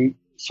Sorting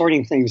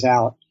Things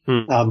Out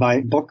by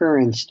Booker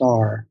and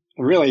Starr.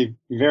 A really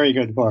very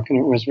good book, and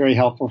it was very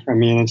helpful for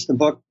me. And it's the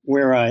book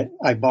where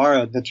I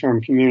borrowed the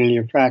term community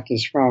of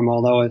practice from,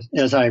 although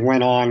as I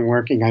went on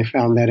working, I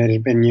found that it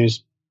had been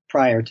used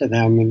prior to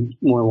them and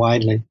more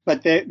widely.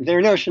 But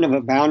their notion of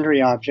a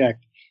boundary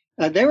object,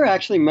 they were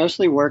actually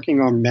mostly working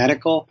on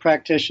medical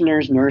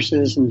practitioners,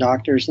 nurses and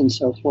doctors and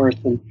so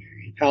forth, and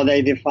how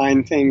they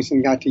define things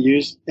and got to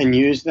use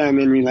them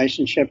in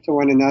relationship to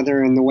one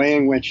another, and the way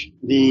in which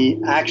the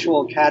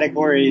actual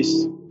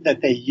categories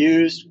that they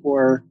used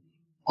were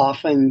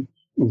often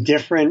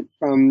different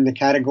from the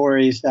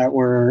categories that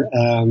were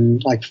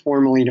like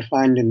formally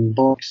defined in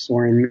books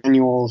or in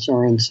manuals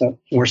or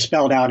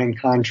spelled out in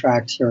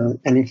contracts or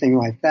anything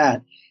like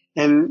that.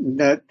 And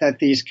that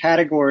these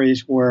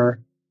categories were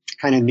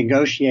kind of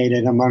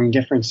negotiated among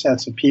different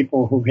sets of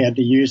people who had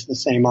to use the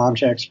same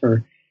objects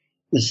for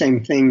the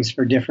same things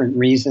for different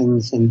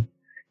reasons and,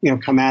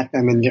 come at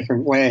them in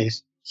different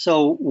ways.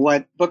 So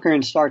what Booker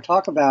and Starr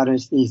talk about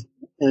is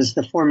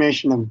the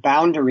formation of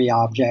boundary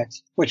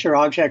objects, which are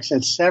objects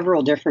that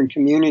several different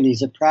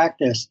communities of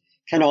practice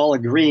can all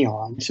agree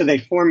on. So they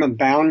form a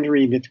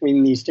boundary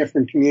between these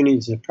different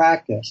communities of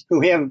practice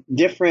who have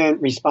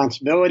different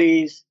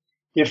responsibilities,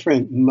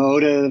 different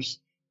motives,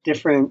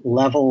 different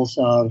levels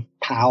of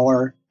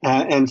power.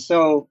 And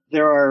so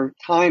there are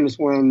times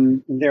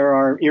when there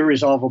are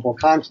irresolvable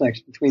conflicts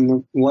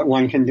between what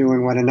one can do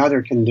and what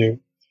another can do.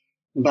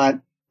 But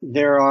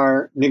there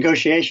are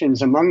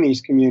negotiations among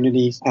these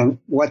communities on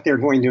what they're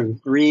going to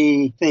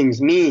agree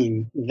things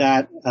mean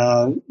that,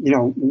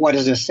 what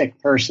is a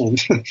sick person,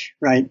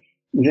 right?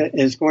 That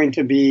is going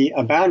to be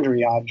a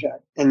boundary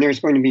object. And there's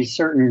going to be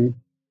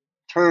certain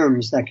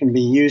terms that can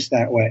be used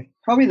that way.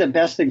 Probably the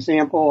best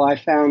example I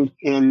found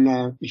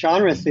in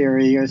genre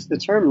theory is the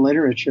term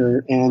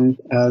literature and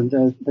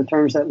the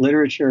terms that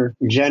literature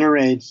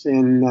generates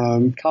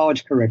in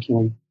college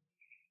curriculum.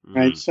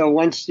 Right. So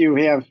once you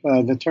have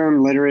the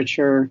term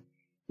literature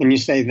and you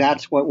say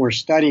that's what we're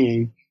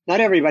studying, not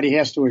everybody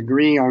has to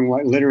agree on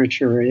what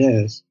literature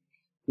is,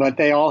 but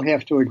they all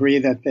have to agree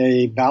that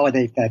they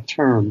validate that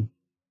term.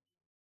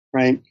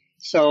 Right.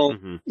 So,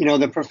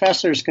 the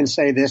professors can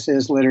say this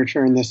is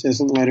literature and this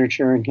isn't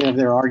literature and have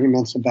their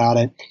arguments about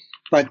it.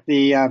 But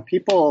the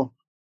people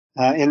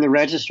in the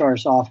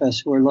registrar's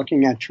office who are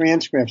looking at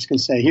transcripts can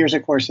say, here's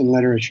a course in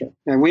literature.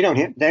 And they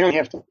don't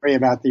have to worry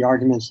about the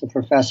arguments the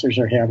professors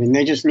are having.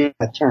 They just need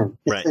that term.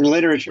 It's in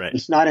literature. Right.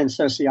 It's not in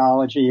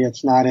sociology.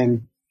 It's not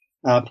in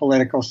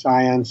political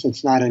science.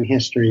 It's not in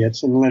history.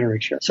 It's in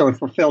literature. So it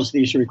fulfills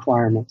these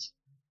requirements.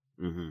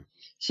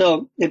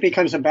 So it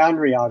becomes a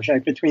boundary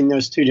object between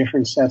those two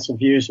different sets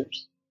of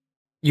users.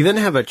 You then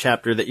have a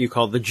chapter that you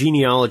call The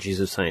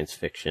Genealogies of Science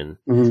Fiction,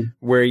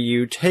 where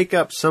you take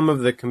up some of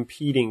the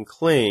competing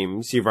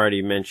claims. You've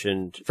already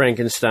mentioned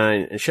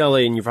Frankenstein and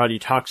Shelley, and you've already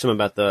talked some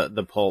about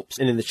the pulps.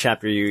 And in the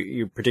chapter,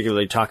 you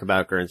particularly talk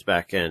about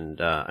Gernsback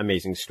and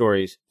Amazing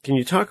Stories. Can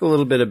you talk a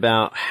little bit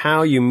about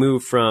how you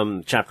move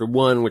from chapter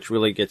 1, which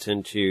really gets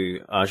into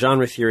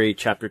genre theory,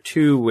 chapter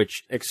 2,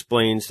 which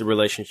explains the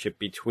relationship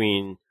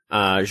between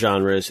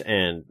genres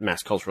and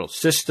mass cultural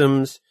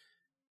systems?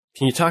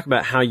 Can you talk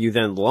about how you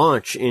then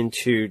launch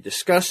into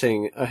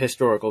discussing a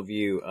historical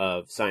view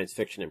of science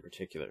fiction in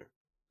particular?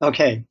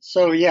 Okay,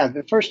 so yeah,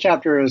 the first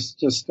chapter is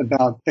just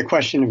about the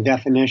question of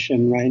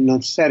definition, right? And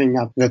it's setting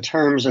up the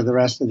terms of the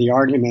rest of the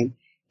argument.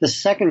 The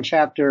second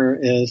chapter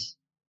is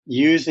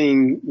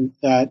using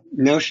that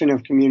notion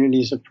of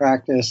communities of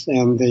practice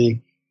and the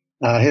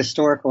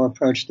historical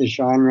approach to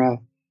genre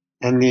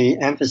and the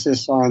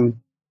emphasis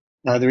on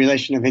the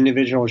relation of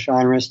individual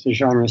genres to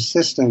genre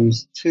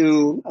systems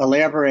to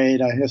elaborate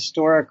an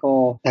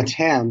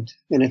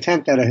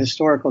attempt at a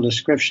historical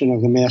description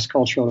of the mass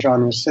cultural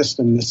genre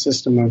system, the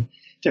system of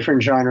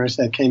different genres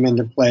that came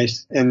into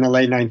place in the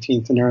late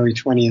 19th and early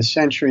 20th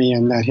century,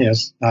 and that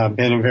has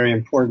been a very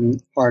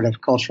important part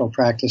of cultural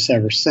practice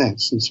ever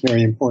since. It's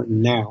very important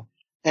now.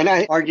 And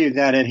I argue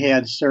that it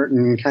had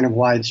certain kind of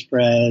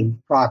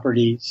widespread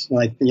properties,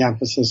 like the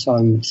emphasis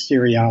on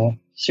serial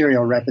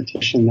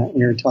repetition that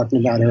we were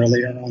talking about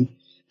earlier, on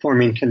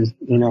forming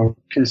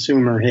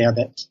consumer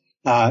habits,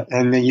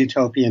 and the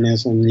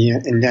utopianism, the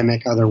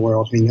endemic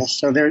otherworldliness.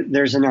 So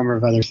there's a number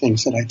of other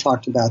things that I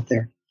talked about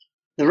there.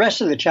 The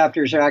rest of the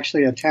chapters are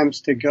actually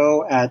attempts to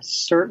go at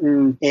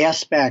certain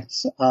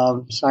aspects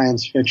of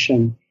science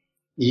fiction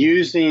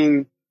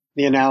using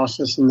the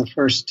analysis in the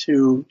first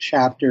two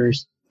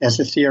chapters as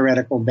a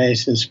theoretical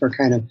basis for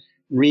kind of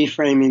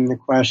reframing the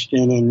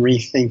question and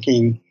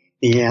rethinking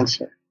the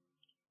answer.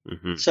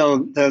 Mm-hmm. So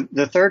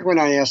the third one,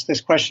 I asked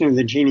this question of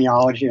the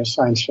genealogy of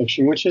science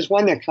fiction, which is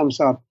one that comes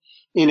up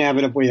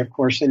inevitably, of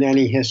course, in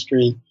any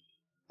history,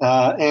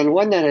 and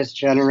one that has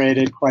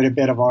generated quite a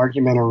bit of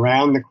argument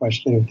around the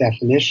question of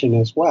definition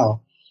as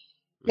well.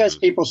 Because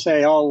people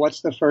say, oh,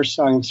 what's the first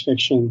science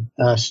fiction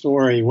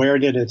story? Where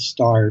did it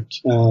start?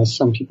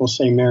 Some people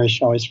say Mary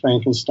Shelley's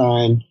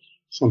Frankenstein.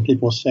 Some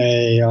people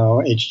say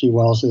H.G.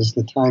 Wells'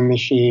 The Time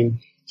Machine.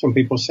 Some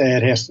people say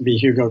it has to be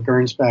Hugo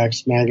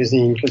Gernsback's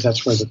magazine because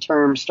that's where the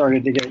term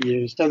started to get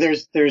used. So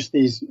there's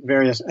these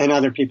various, and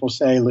other people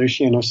say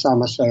Lucian of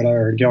Samosata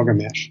or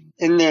Gilgamesh.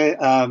 In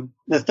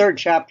the third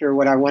chapter,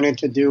 what I wanted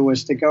to do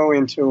was to go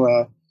into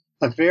a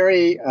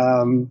very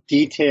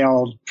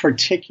detailed,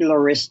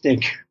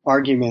 particularistic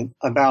argument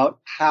about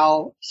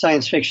how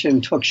science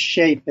fiction took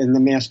shape in the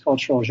mass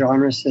cultural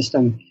genre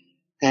system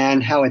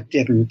and how it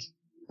didn't.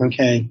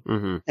 Okay.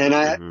 Mm-hmm.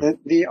 And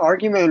the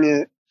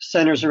argument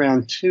centers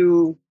around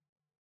two.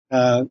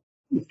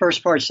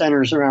 First part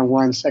centers around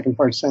one, second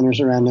part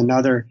centers around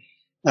another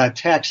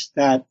text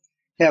that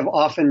have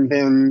often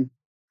been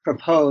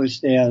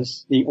proposed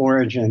as the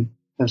origin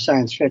of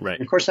science fiction.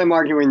 Right. Of course, I'm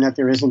arguing that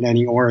there isn't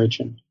any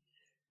origin.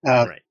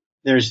 Right.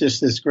 There's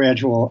just this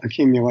gradual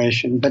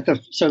accumulation. But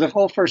so the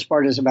whole first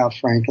part is about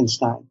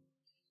Frankenstein,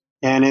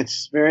 and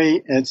it's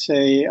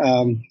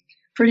a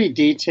pretty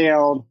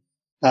detailed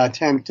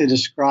attempt to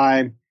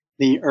describe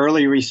the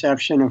early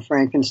reception of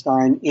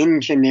Frankenstein in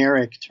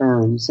generic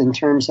terms, in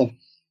terms of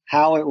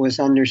how it was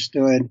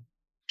understood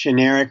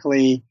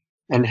generically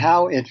and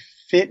how it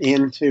fit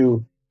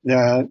into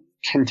the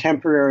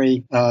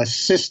contemporary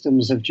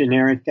systems of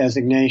generic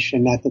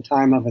designation at the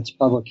time of its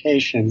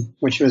publication,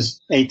 which was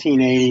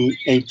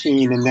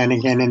 1818 and then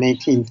again in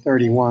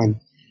 1831.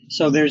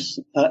 So there's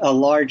a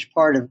large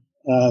part of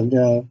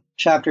the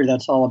chapter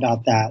that's all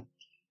about that.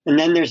 And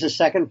then there's a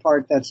second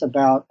part that's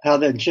about how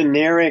the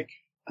generic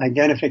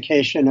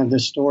identification of the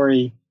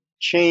story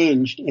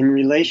changed in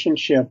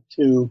relationship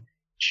to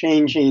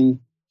changing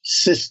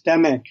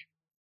systemic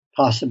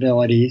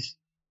possibilities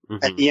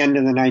at the end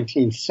of the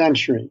 19th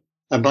century.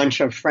 A bunch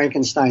of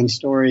Frankenstein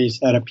stories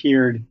that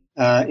appeared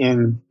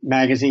in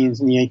magazines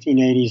in the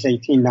 1880s,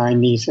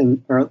 1890s,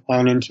 and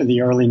on into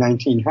the early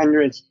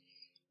 1900s,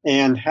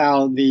 and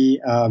how the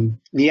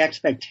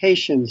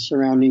expectations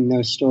surrounding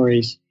those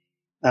stories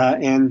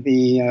and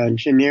the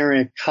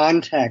generic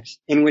context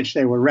in which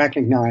they were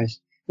recognized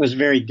was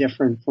very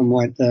different from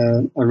what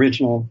the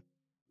original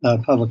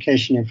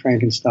publication of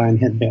Frankenstein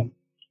had been.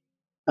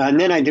 And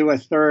then I do a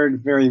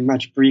third, very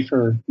much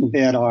briefer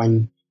bit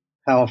on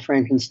how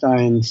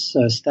Frankenstein's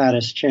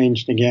status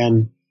changed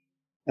again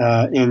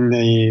in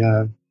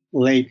the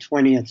late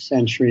 20th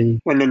century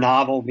when the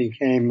novel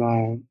became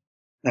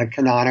a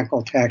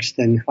canonical text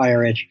in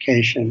higher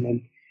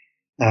education,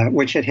 and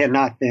which it had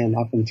not been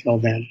up until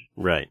then.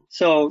 Right.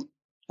 So,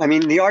 I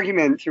mean, the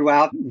argument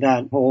throughout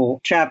that whole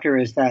chapter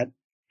is that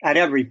at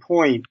every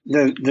point,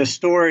 the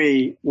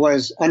story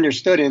was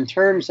understood in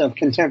terms of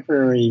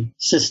contemporary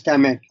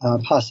systemic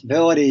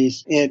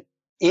possibilities. It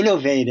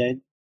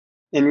innovated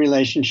in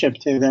relationship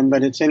to them,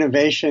 but its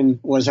innovation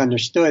was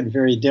understood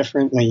very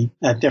differently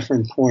at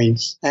different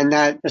points. And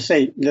that, let's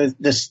say,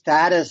 the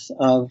status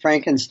of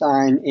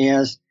Frankenstein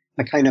as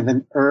a kind of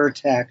an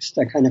text,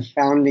 a kind of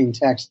founding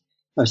text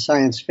of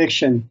science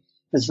fiction,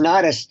 was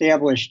not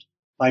established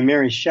by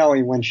Mary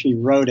Shelley when she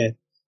wrote it.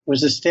 It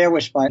was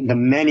established by the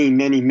many,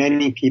 many,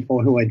 many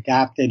people who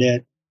adapted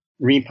it,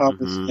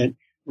 republished it,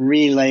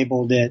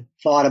 relabeled it,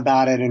 thought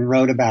about it, and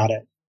wrote about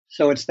it.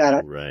 So it's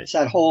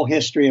that whole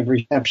history of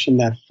reception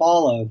that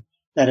followed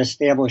that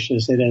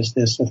establishes it as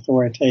this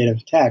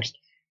authoritative text.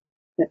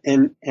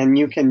 And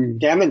you can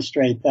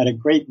demonstrate that a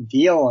great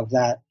deal of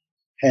that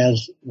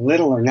has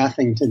little or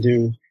nothing to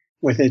do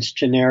with its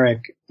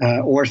generic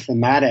or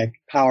thematic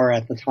power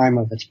at the time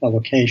of its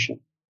publication.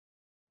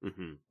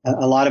 Mm-hmm.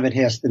 A lot of it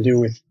has to do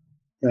with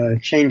the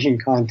changing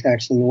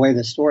context and the way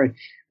the story,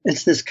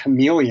 it's this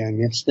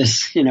chameleon. It's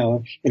this,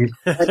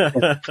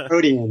 incredible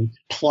protean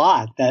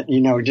plot that,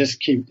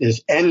 just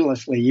is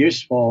endlessly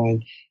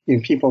useful,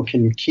 and people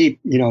can keep,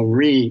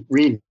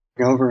 reading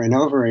over and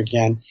over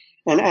again.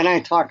 And I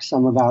talked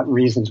some about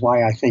reasons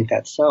why I think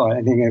that's so.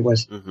 I think it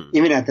was,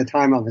 even at the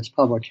time of its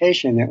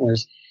publication, it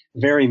was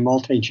very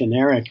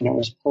multi-generic, and it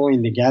was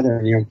pulling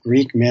together,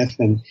 Greek myth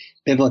and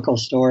biblical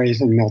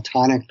stories and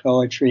Miltonic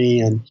poetry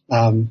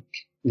and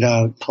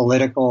the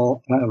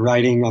political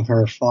writing of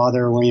her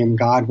father, William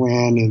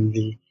Godwin, and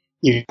the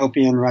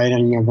utopian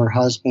writing of her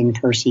husband,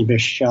 Percy Bysshe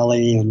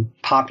Shelley, and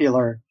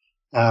popular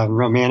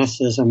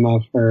romanticism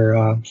of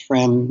her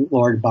friend,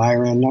 Lord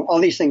Byron.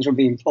 All these things were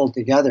being pulled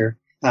together,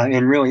 and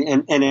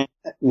it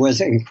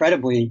was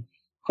incredibly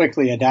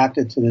quickly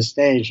adapted to the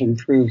stage and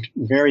proved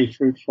very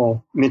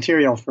fruitful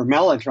material for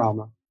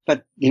melodrama.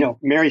 But,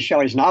 Mary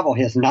Shelley's novel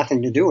has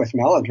nothing to do with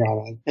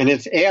melodrama. And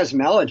it's as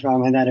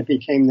melodrama that it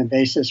became the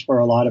basis for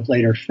a lot of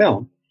later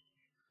film.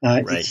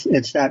 Right.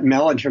 It's that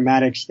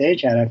melodramatic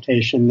stage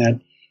adaptation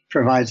that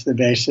provides the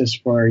basis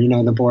for,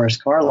 the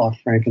Boris Karloff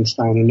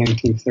Frankenstein in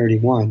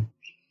 1931.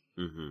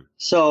 Mm-hmm.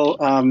 So,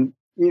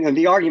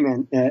 the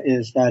argument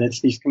is that it's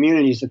these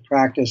communities of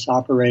practice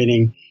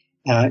operating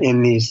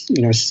in these,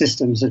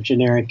 systems of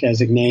generic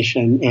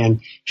designation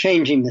and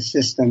changing the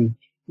system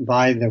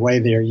by the way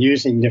they're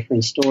using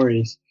different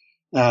stories.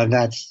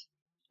 That's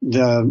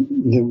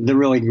the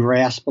really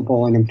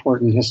graspable and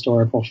important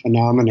historical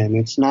phenomenon.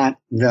 It's not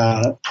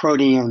the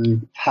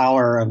protean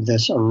power of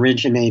this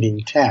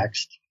originating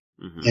text.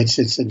 Mm-hmm. It's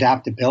its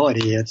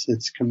adaptability. It's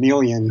its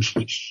chameleon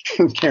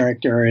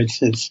character.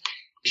 It's its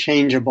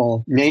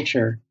changeable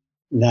nature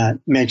that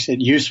makes it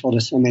useful to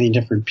so many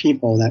different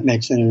people, that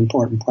makes it an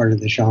important part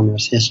of the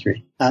genre's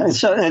history. And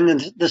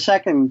the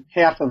second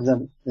half of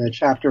the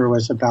chapter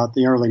was about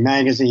the early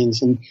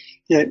magazines, and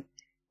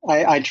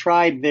I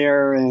tried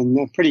there in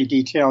a pretty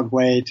detailed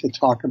way to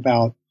talk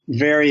about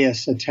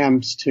various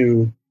attempts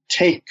to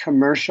take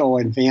commercial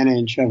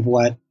advantage of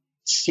what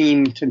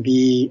seemed to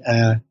be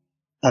a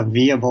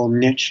viable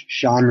niche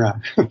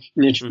genre,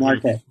 niche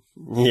market.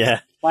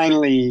 Yeah.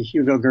 Finally,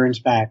 Hugo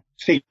Gernsback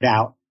figured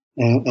out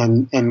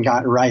and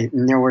got right.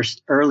 And there were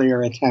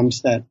earlier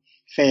attempts that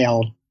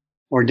failed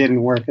or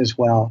didn't work as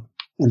well.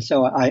 And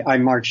so I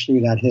marched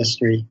through that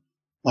history,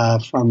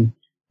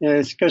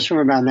 it goes from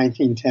about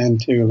 1910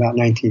 to about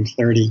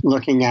 1930,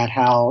 looking at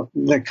how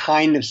the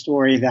kind of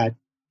story that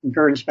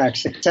Gernsback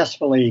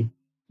successfully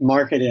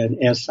marketed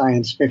as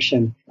science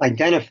fiction,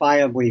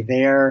 identifiably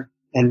there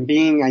and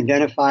being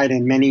identified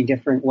in many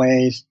different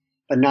ways,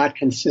 but not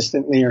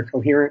consistently or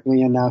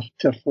coherently enough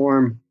to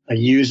form a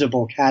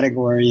usable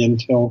category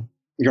until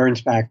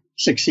Gernsback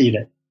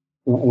succeeded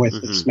with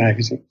this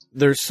magazine.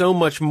 There's so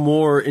much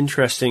more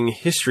interesting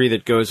history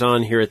that goes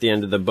on here at the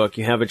end of the book.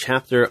 You have a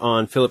chapter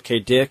on Philip K.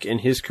 Dick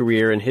and his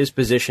career and his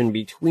position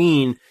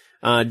between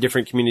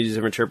different communities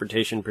of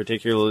interpretation,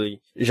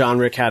 particularly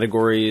genre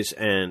categories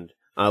and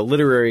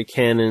literary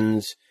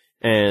canons,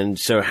 and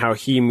so how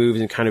he moves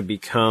and kind of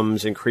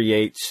becomes and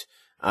creates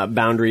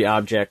boundary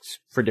objects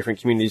for different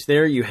communities.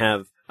 There you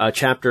have a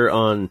chapter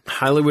on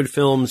Hollywood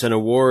films and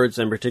awards,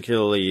 and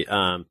particularly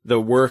the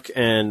work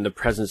and the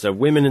presence of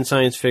women in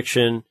science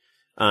fiction,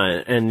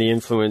 and the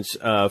influence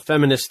of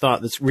feminist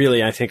thought. That's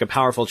really, I think, a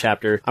powerful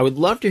chapter. I would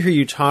love to hear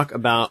you talk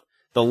about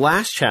the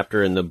last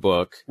chapter in the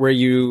book, where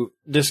you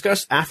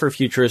discuss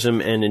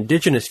Afrofuturism and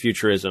indigenous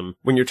futurism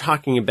when you're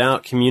talking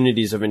about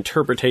communities of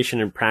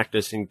interpretation and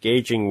practice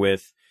engaging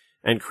with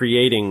and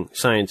creating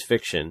science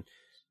fiction.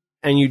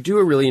 And you do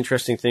a really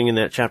interesting thing in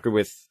that chapter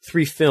with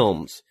 3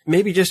 films.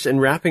 Maybe just in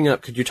wrapping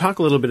up, could you talk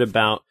a little bit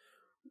about,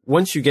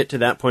 once you get to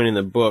that point in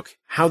the book,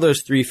 how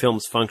those 3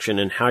 films function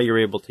and how you're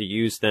able to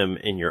use them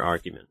in your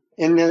argument?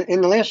 In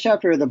the last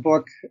chapter of the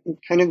book,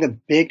 kind of the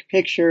big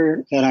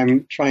picture that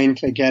I'm trying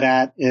to get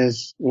at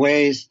is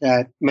ways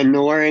that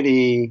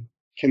minority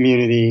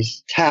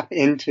communities tap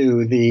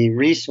into the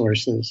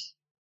resources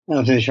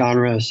of the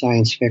genre of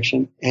science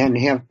fiction and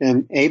have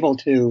been able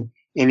to,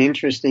 in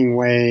interesting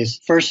ways,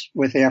 first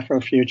with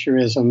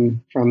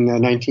Afrofuturism from the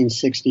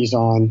 1960s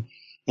on,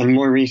 and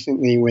more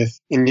recently with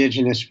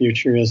indigenous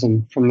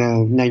futurism from the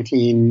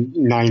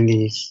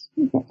 1990s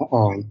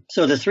on.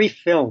 So the 3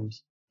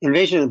 films,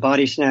 Invasion of the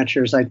Body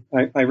Snatchers, I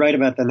write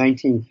about the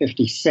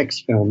 1956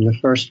 film, the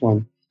first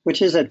one,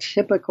 which is a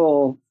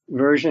typical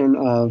version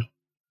of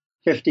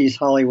 50s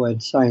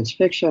Hollywood science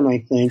fiction, I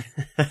think.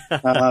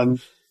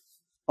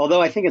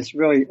 Although I think it's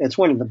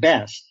one of the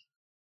best.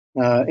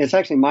 It's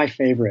actually my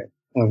favorite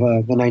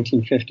of the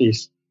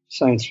 1950s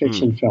science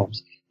fiction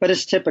films, but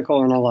it's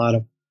typical in a lot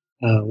of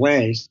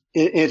ways.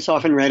 It's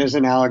often read as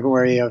an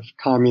allegory of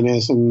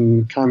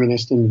communism,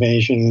 communist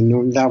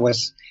invasion. That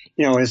was,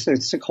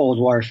 it's a Cold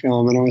War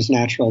film, and it was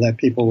natural that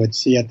people would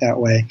see it that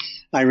way.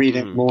 I read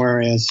it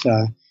more as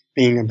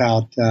being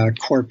about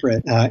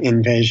corporate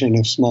invasion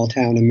of small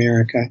town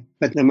America.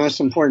 But the most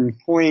important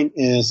point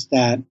is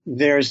that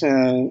there's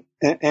an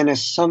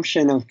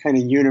assumption of kind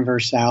of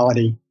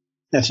universality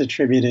that's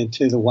attributed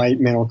to the white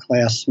middle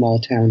class small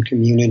town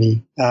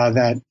community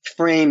that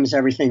frames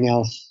everything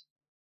else.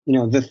 You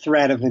know, the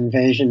threat of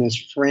invasion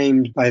is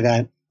framed by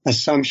that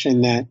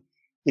assumption that,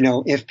 you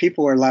know, if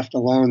people are left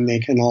alone, they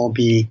can all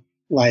be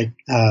like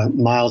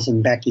Miles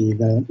and Becky,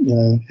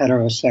 the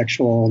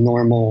heterosexual,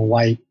 normal,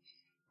 white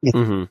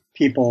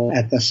people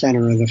at the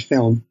center of the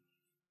film.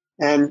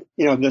 And,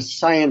 you know, the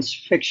science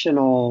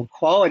fictional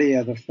quality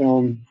of the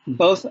film,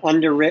 both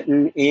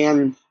underwritten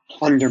and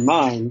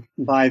undermined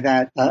by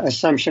that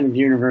assumption of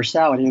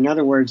universality. In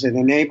other words, it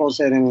enables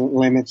it and it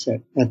limits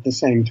it at the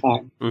same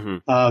time.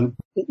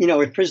 You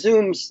know, it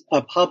presumes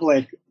a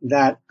public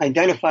that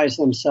identifies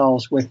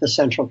themselves with the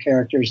central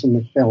characters in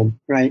the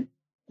film, right?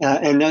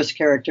 And those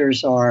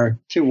characters are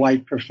two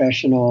white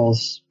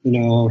professionals, you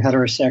know,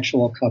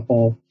 heterosexual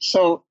couple.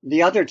 So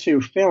the other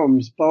two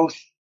films both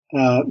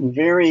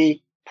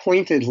very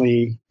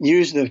pointedly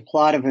use the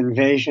plot of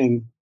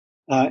invasion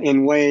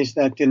in ways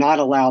that do not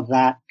allow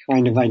that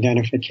kind of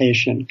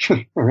identification,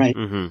 right?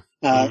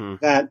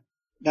 That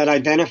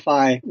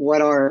identify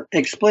what are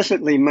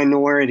explicitly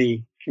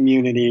minority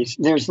communities.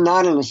 There's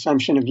not an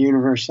assumption of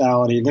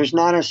universality. There's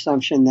not an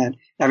assumption that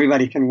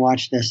everybody can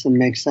watch this and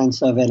make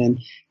sense of it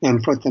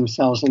and put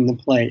themselves in the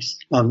place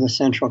of the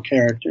central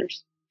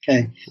characters.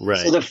 Okay. Right.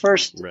 So the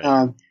first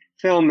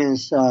film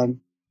is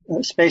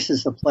Space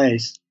is the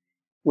Place,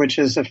 which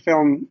is a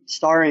film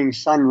starring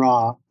Sun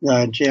Ra,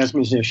 the jazz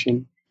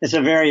musician. It's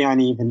a very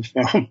uneven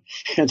film.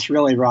 It's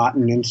really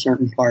rotten in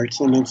certain parts,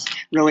 and it's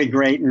really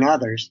great in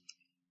others.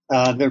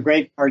 The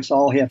great parts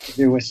all have to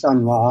do with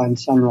Sun Ra and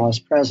Sun Ra's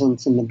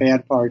presence, and the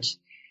bad parts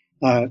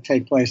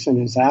take place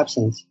in his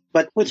absence.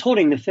 But what's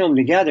holding the film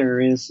together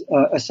is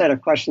a set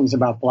of questions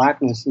about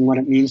blackness and what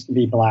it means to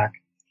be black.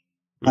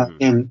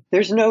 And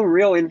there's no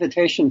real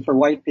invitation for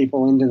white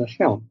people into the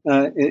film.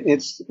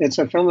 It's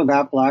a film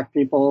about black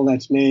people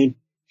that's made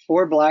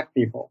for black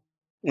people.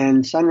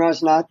 And Sun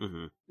Ra's not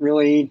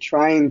really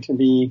trying to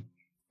be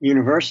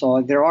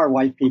universal. There are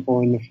white people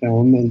in the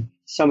film, and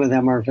some of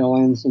them are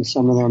villains and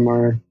some of them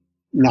are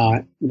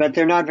not. But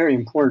they're not very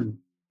important.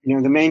 You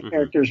know, the main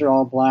characters are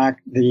all black.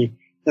 The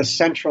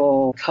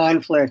central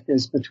conflict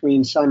is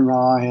between Sun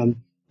Ra and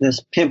this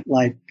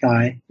pimp-like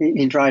guy.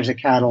 He drives a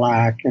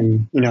Cadillac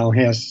and, you know,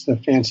 has the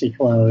fancy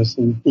clothes,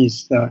 and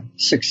he's the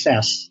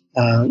success.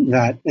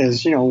 That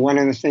is, you know, one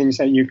of the things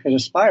that you could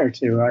aspire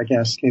to, I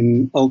guess,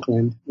 in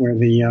Oakland, where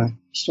the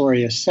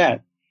story is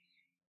set.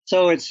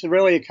 So it's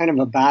really kind of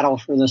a battle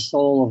for the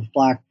soul of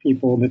black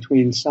people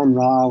between Sun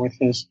Ra with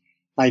his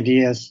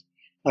ideas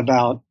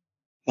about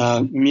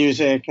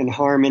music and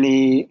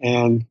harmony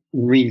and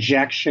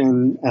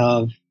rejection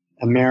of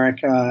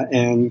America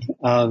and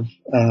of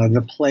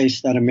the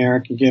place that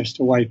America gives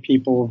to white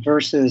people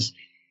versus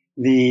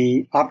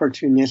the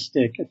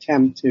opportunistic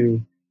attempt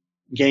to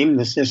game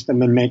the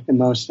system and make the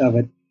most of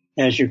it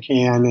as you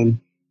can. And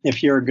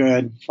if you're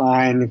good,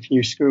 fine. If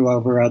you screw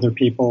over other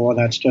people, well,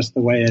 that's just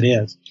the way it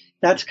is.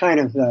 That's kind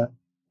of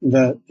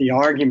the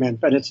argument,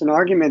 but it's an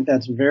argument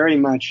that's very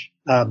much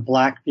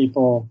black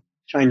people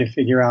trying to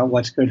figure out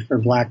what's good for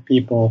black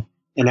people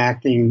and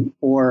acting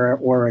for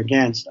or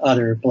against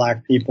other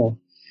black people.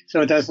 So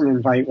it doesn't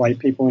invite white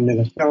people into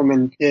the film.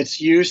 And its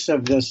use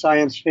of the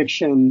science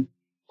fiction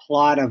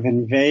plot of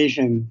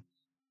invasion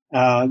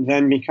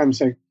then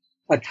becomes a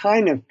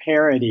kind of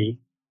parody,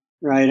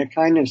 right? A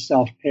kind of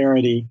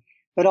self-parody,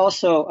 but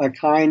also a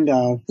kind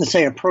of, let's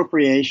say,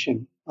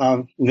 appropriation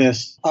of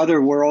this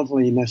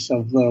otherworldliness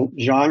of the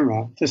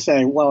genre to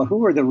say, well,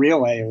 who are the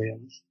real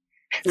aliens?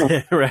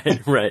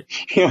 Right.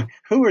 You know,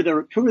 who are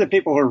the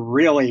people who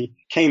really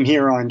came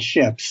here on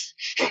ships?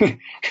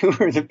 Who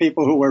are the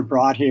people who were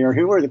brought here?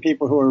 Who are the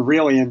people who were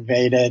really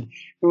invaded?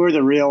 Who are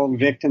the real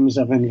victims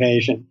of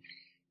invasion?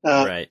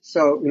 Right.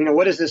 So, you know,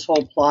 what is this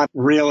whole plot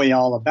really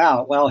all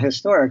about? Well,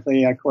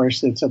 historically, of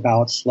course, it's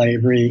about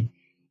slavery.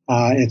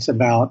 It's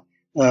about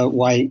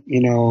white,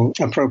 you know,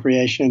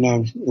 appropriation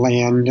of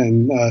land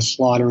and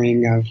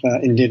slaughtering of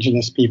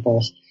indigenous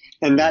peoples.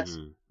 And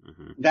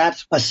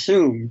that's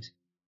assumed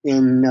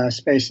in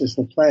Space is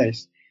the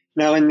Place.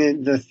 Now,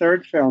 in the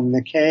third film,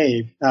 The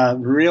Cave,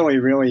 really,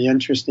 really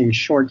interesting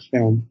short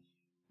film,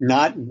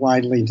 not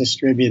widely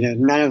distributed.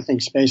 And I don't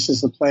think Space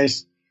is the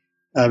Place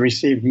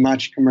received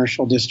much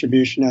commercial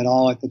distribution at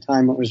all at the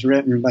time it was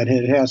written, but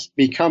it has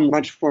become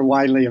much more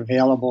widely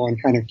available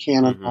and kind of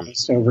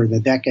canonized over the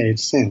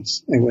decades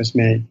since it was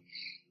made.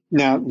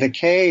 Now, The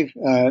Cave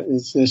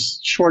is this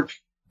short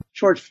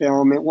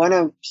film. It won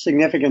a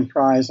significant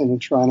prize in the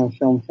Toronto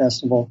Film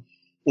Festival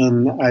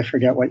in, I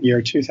forget what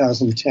year,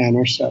 2010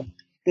 or so.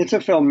 It's a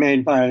film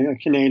made by a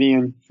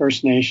Canadian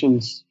First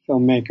Nations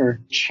filmmaker,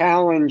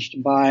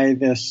 challenged by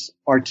this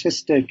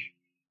artistic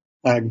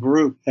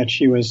group that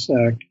she was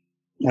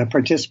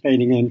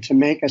participating in to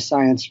make a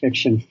science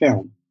fiction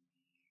film.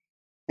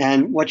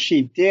 And what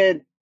she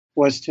did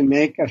was to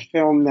make a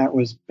film that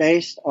was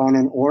based on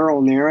an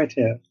oral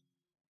narrative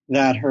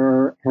that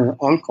her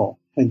uncle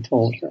had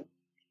told her.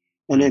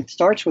 And it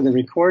starts with a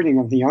recording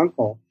of the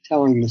uncle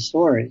telling the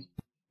story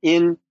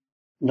in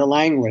the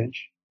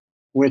language,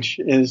 which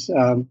is,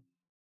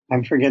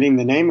 I'm forgetting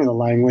the name of the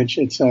language.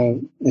 It's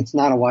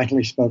not a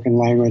widely spoken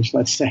language,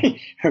 let's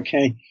say.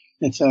 Okay.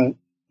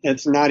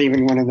 It's not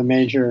even one of the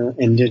major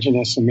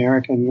indigenous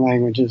American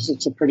languages.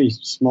 It's a pretty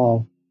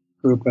small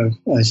group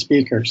of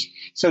speakers.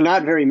 So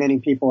not very many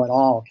people at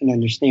all can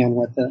understand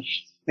what the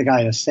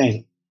guy is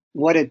saying.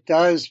 What it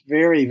does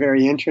very,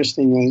 very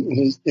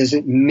interestingly is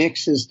it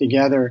mixes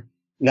together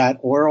that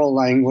oral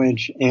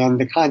language and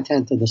the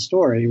content of the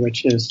story,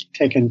 which is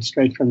taken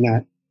straight from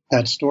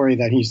that story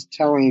that he's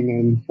telling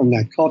and from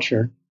that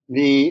culture.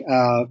 The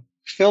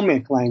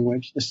filmic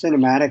language, the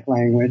cinematic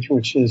language,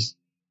 which is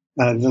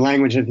the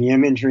language of the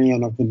imagery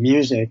and of the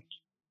music,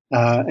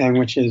 and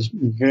which is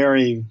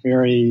very,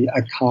 very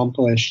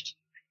accomplished,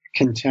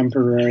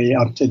 contemporary,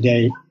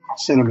 up-to-date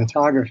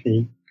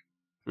cinematography.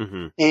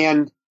 Mm-hmm.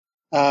 And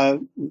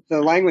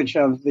the language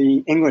of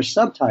the English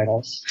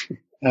subtitles,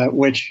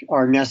 which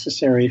are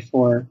necessary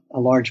for a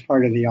large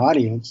part of the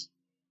audience,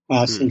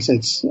 since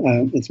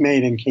it's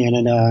made in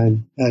Canada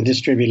and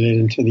distributed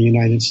into the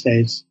United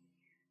States.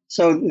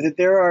 So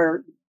there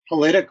are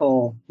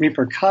political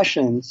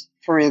repercussions,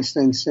 for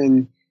instance,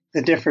 in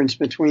the difference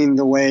between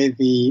the way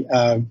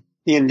the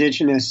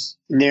indigenous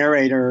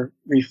narrator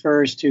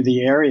refers to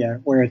the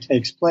area where it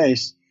takes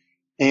place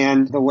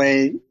and the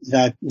way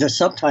that the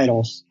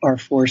subtitles are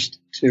forced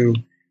to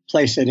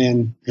place it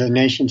in the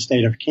nation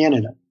state of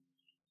Canada.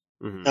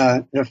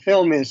 Mm-hmm. The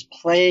film is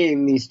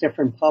playing these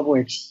different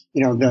publics,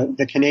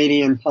 the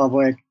Canadian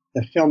public,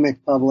 the filmic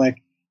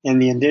public,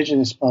 and the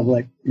indigenous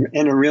public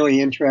in a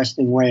really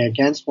interesting way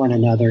against one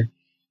another.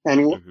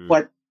 And mm-hmm.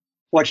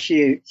 what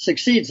she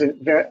succeeds,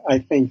 I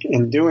think,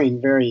 in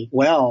doing very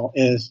well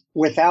is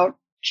without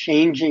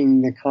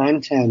changing the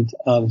content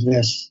of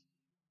this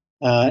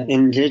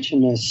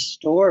indigenous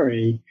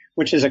story,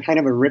 which is a kind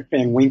of a Rip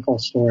Van Winkle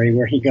story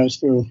where he goes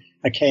through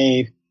a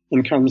cave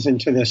and comes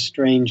into this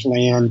strange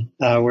land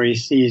where he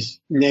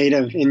sees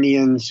native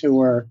Indians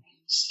who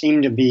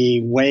seem to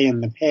be way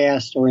in the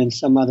past or in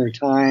some other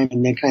time,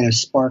 and they kind of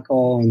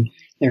sparkle, and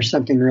there's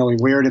something really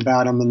weird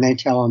about them, and they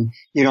tell him,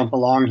 you don't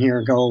belong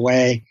here, go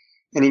away.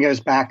 And he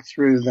goes back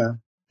through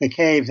the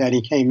cave that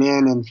he came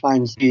in and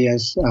finds he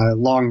is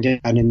long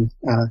dead and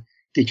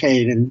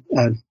decayed and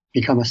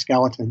become a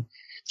skeleton.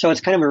 So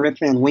it's kind of a Rip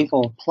Van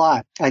Winkle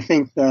plot. I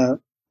think the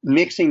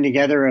mixing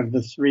together of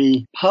the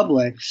three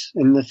publics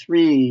and the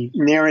three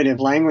narrative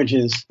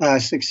languages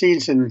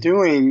succeeds in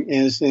doing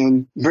is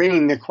in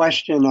bringing the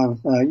question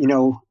of,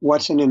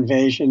 what's an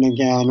invasion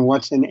again,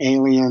 what's an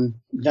alien,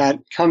 that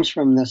comes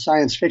from the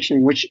science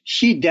fiction, which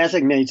she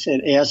designates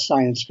it as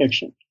science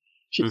fiction.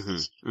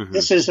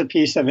 This is a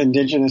piece of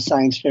indigenous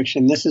science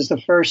fiction. This is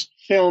the first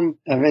film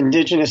of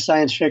indigenous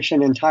science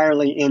fiction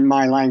entirely in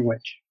my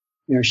language.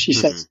 She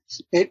says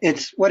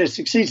it's what it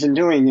succeeds in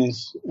doing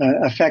is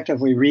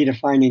effectively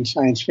redefining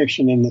science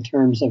fiction in the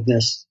terms of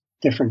this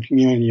different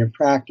community of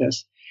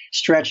practice,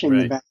 stretching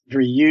the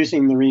boundary,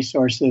 using the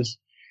resources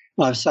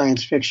of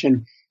science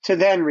fiction to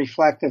then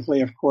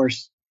reflectively, of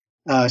course,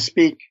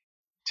 speak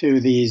to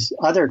these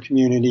other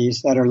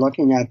communities that are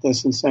looking at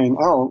this and saying,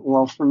 oh,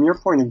 well, from your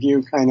point of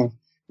view, kind of,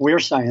 we're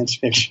science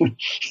fiction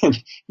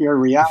and your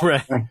reality.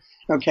 Right.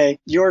 Okay,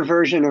 your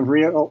version of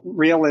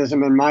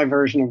realism and my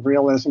version of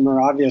realism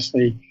are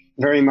obviously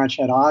very much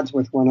at odds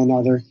with one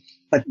another,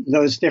 but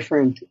those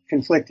different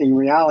conflicting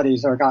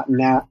realities are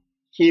gotten at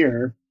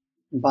here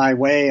by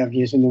way of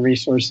using the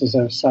resources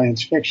of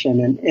science fiction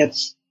and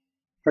its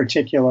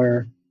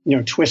particular,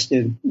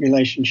 twisted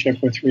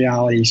relationship with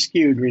reality,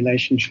 skewed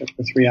relationship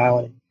with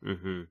reality.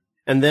 Mm-hmm.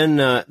 And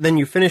then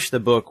you finish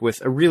the book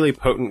with a really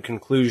potent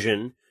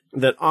conclusion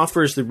that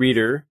offers the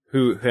reader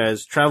who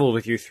has traveled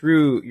with you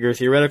through your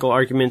theoretical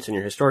arguments and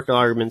your historical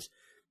arguments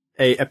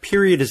a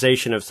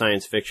periodization of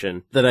science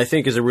fiction that I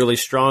think is a really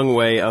strong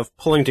way of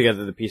pulling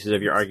together the pieces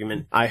of your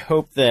argument. I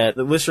hope that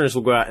the listeners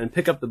will go out and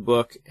pick up the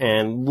book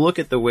and look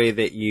at the way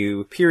that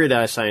you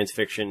periodize science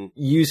fiction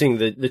using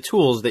the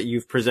tools that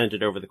you've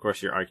presented over the course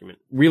of your argument.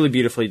 Really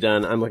beautifully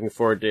done. I'm looking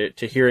forward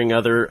to hearing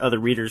other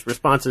readers'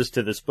 responses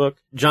to this book.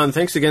 John,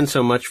 thanks again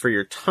so much for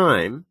your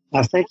time.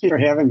 Thank you for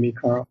having me,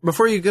 Carl.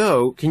 Before you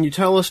go, can you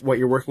tell us what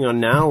you're working on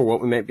now or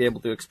what we might be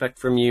able to expect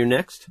from you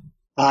next?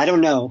 I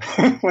don't know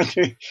what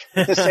to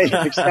say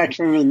to expect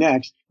from me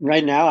next.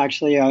 Right now,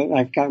 actually,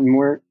 I've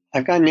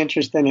gotten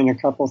interested in a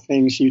couple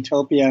things,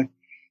 utopia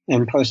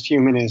and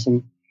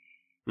posthumanism.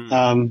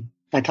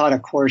 I taught a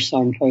course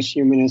on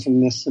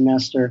posthumanism this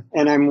semester,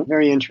 and I'm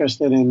very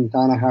interested in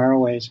Donna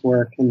Haraway's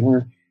work and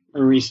her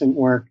recent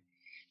work.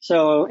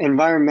 So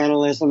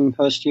environmentalism,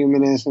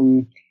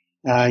 posthumanism,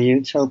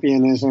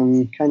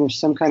 utopianism, kind of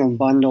some kind of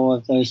bundle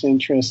of those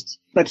interests,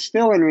 but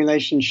still in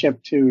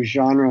relationship to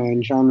genre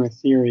and genre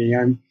theory.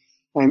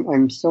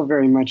 I'm still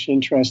very much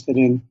interested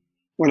in,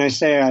 when I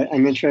say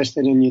I'm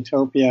interested in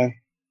utopia,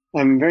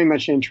 I'm very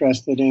much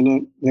interested in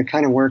it, the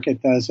kind of work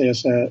it does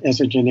as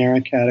a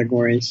generic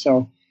category.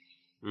 So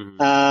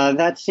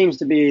that seems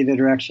to be the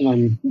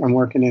direction I'm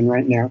working in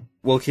right now.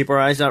 we'll keep our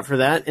eyes out for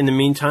that. In the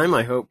meantime,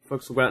 I hope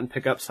folks will go out and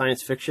pick up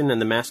Science Fiction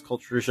and the Mass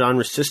Culture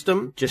Genre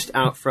System, just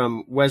out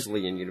from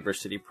Wesleyan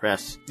University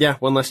Press. Yeah,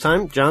 one last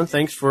time, John,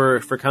 thanks for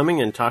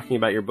coming and talking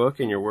about your book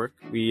and your work.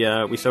 We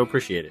so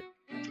appreciate it.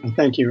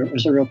 Thank you. It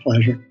was a real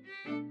pleasure.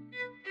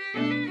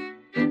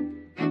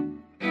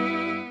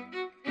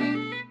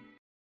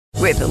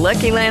 With the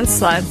Lucky Land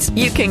Slots,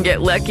 you can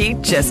get lucky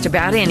just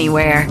about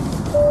anywhere.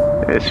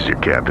 This is your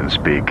captain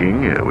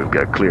speaking. We've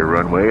got clear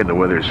runway and the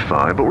weather's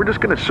fine, but we're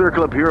just going to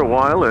circle up here a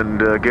while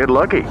and get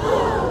lucky.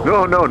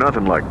 No,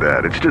 nothing like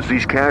that. It's just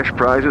these cash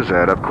prizes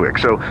add up quick.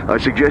 So I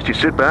suggest you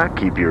sit back,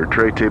 keep your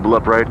tray table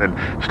upright,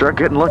 and start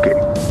getting lucky.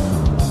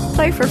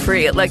 Play for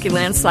free at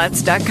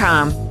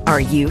LuckyLandSlots.com.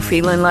 Are you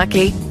feeling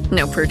lucky?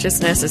 No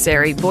purchase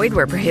necessary. Void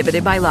where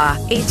prohibited by law.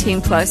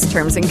 18+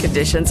 terms and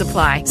conditions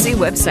apply. See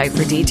website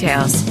for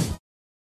details.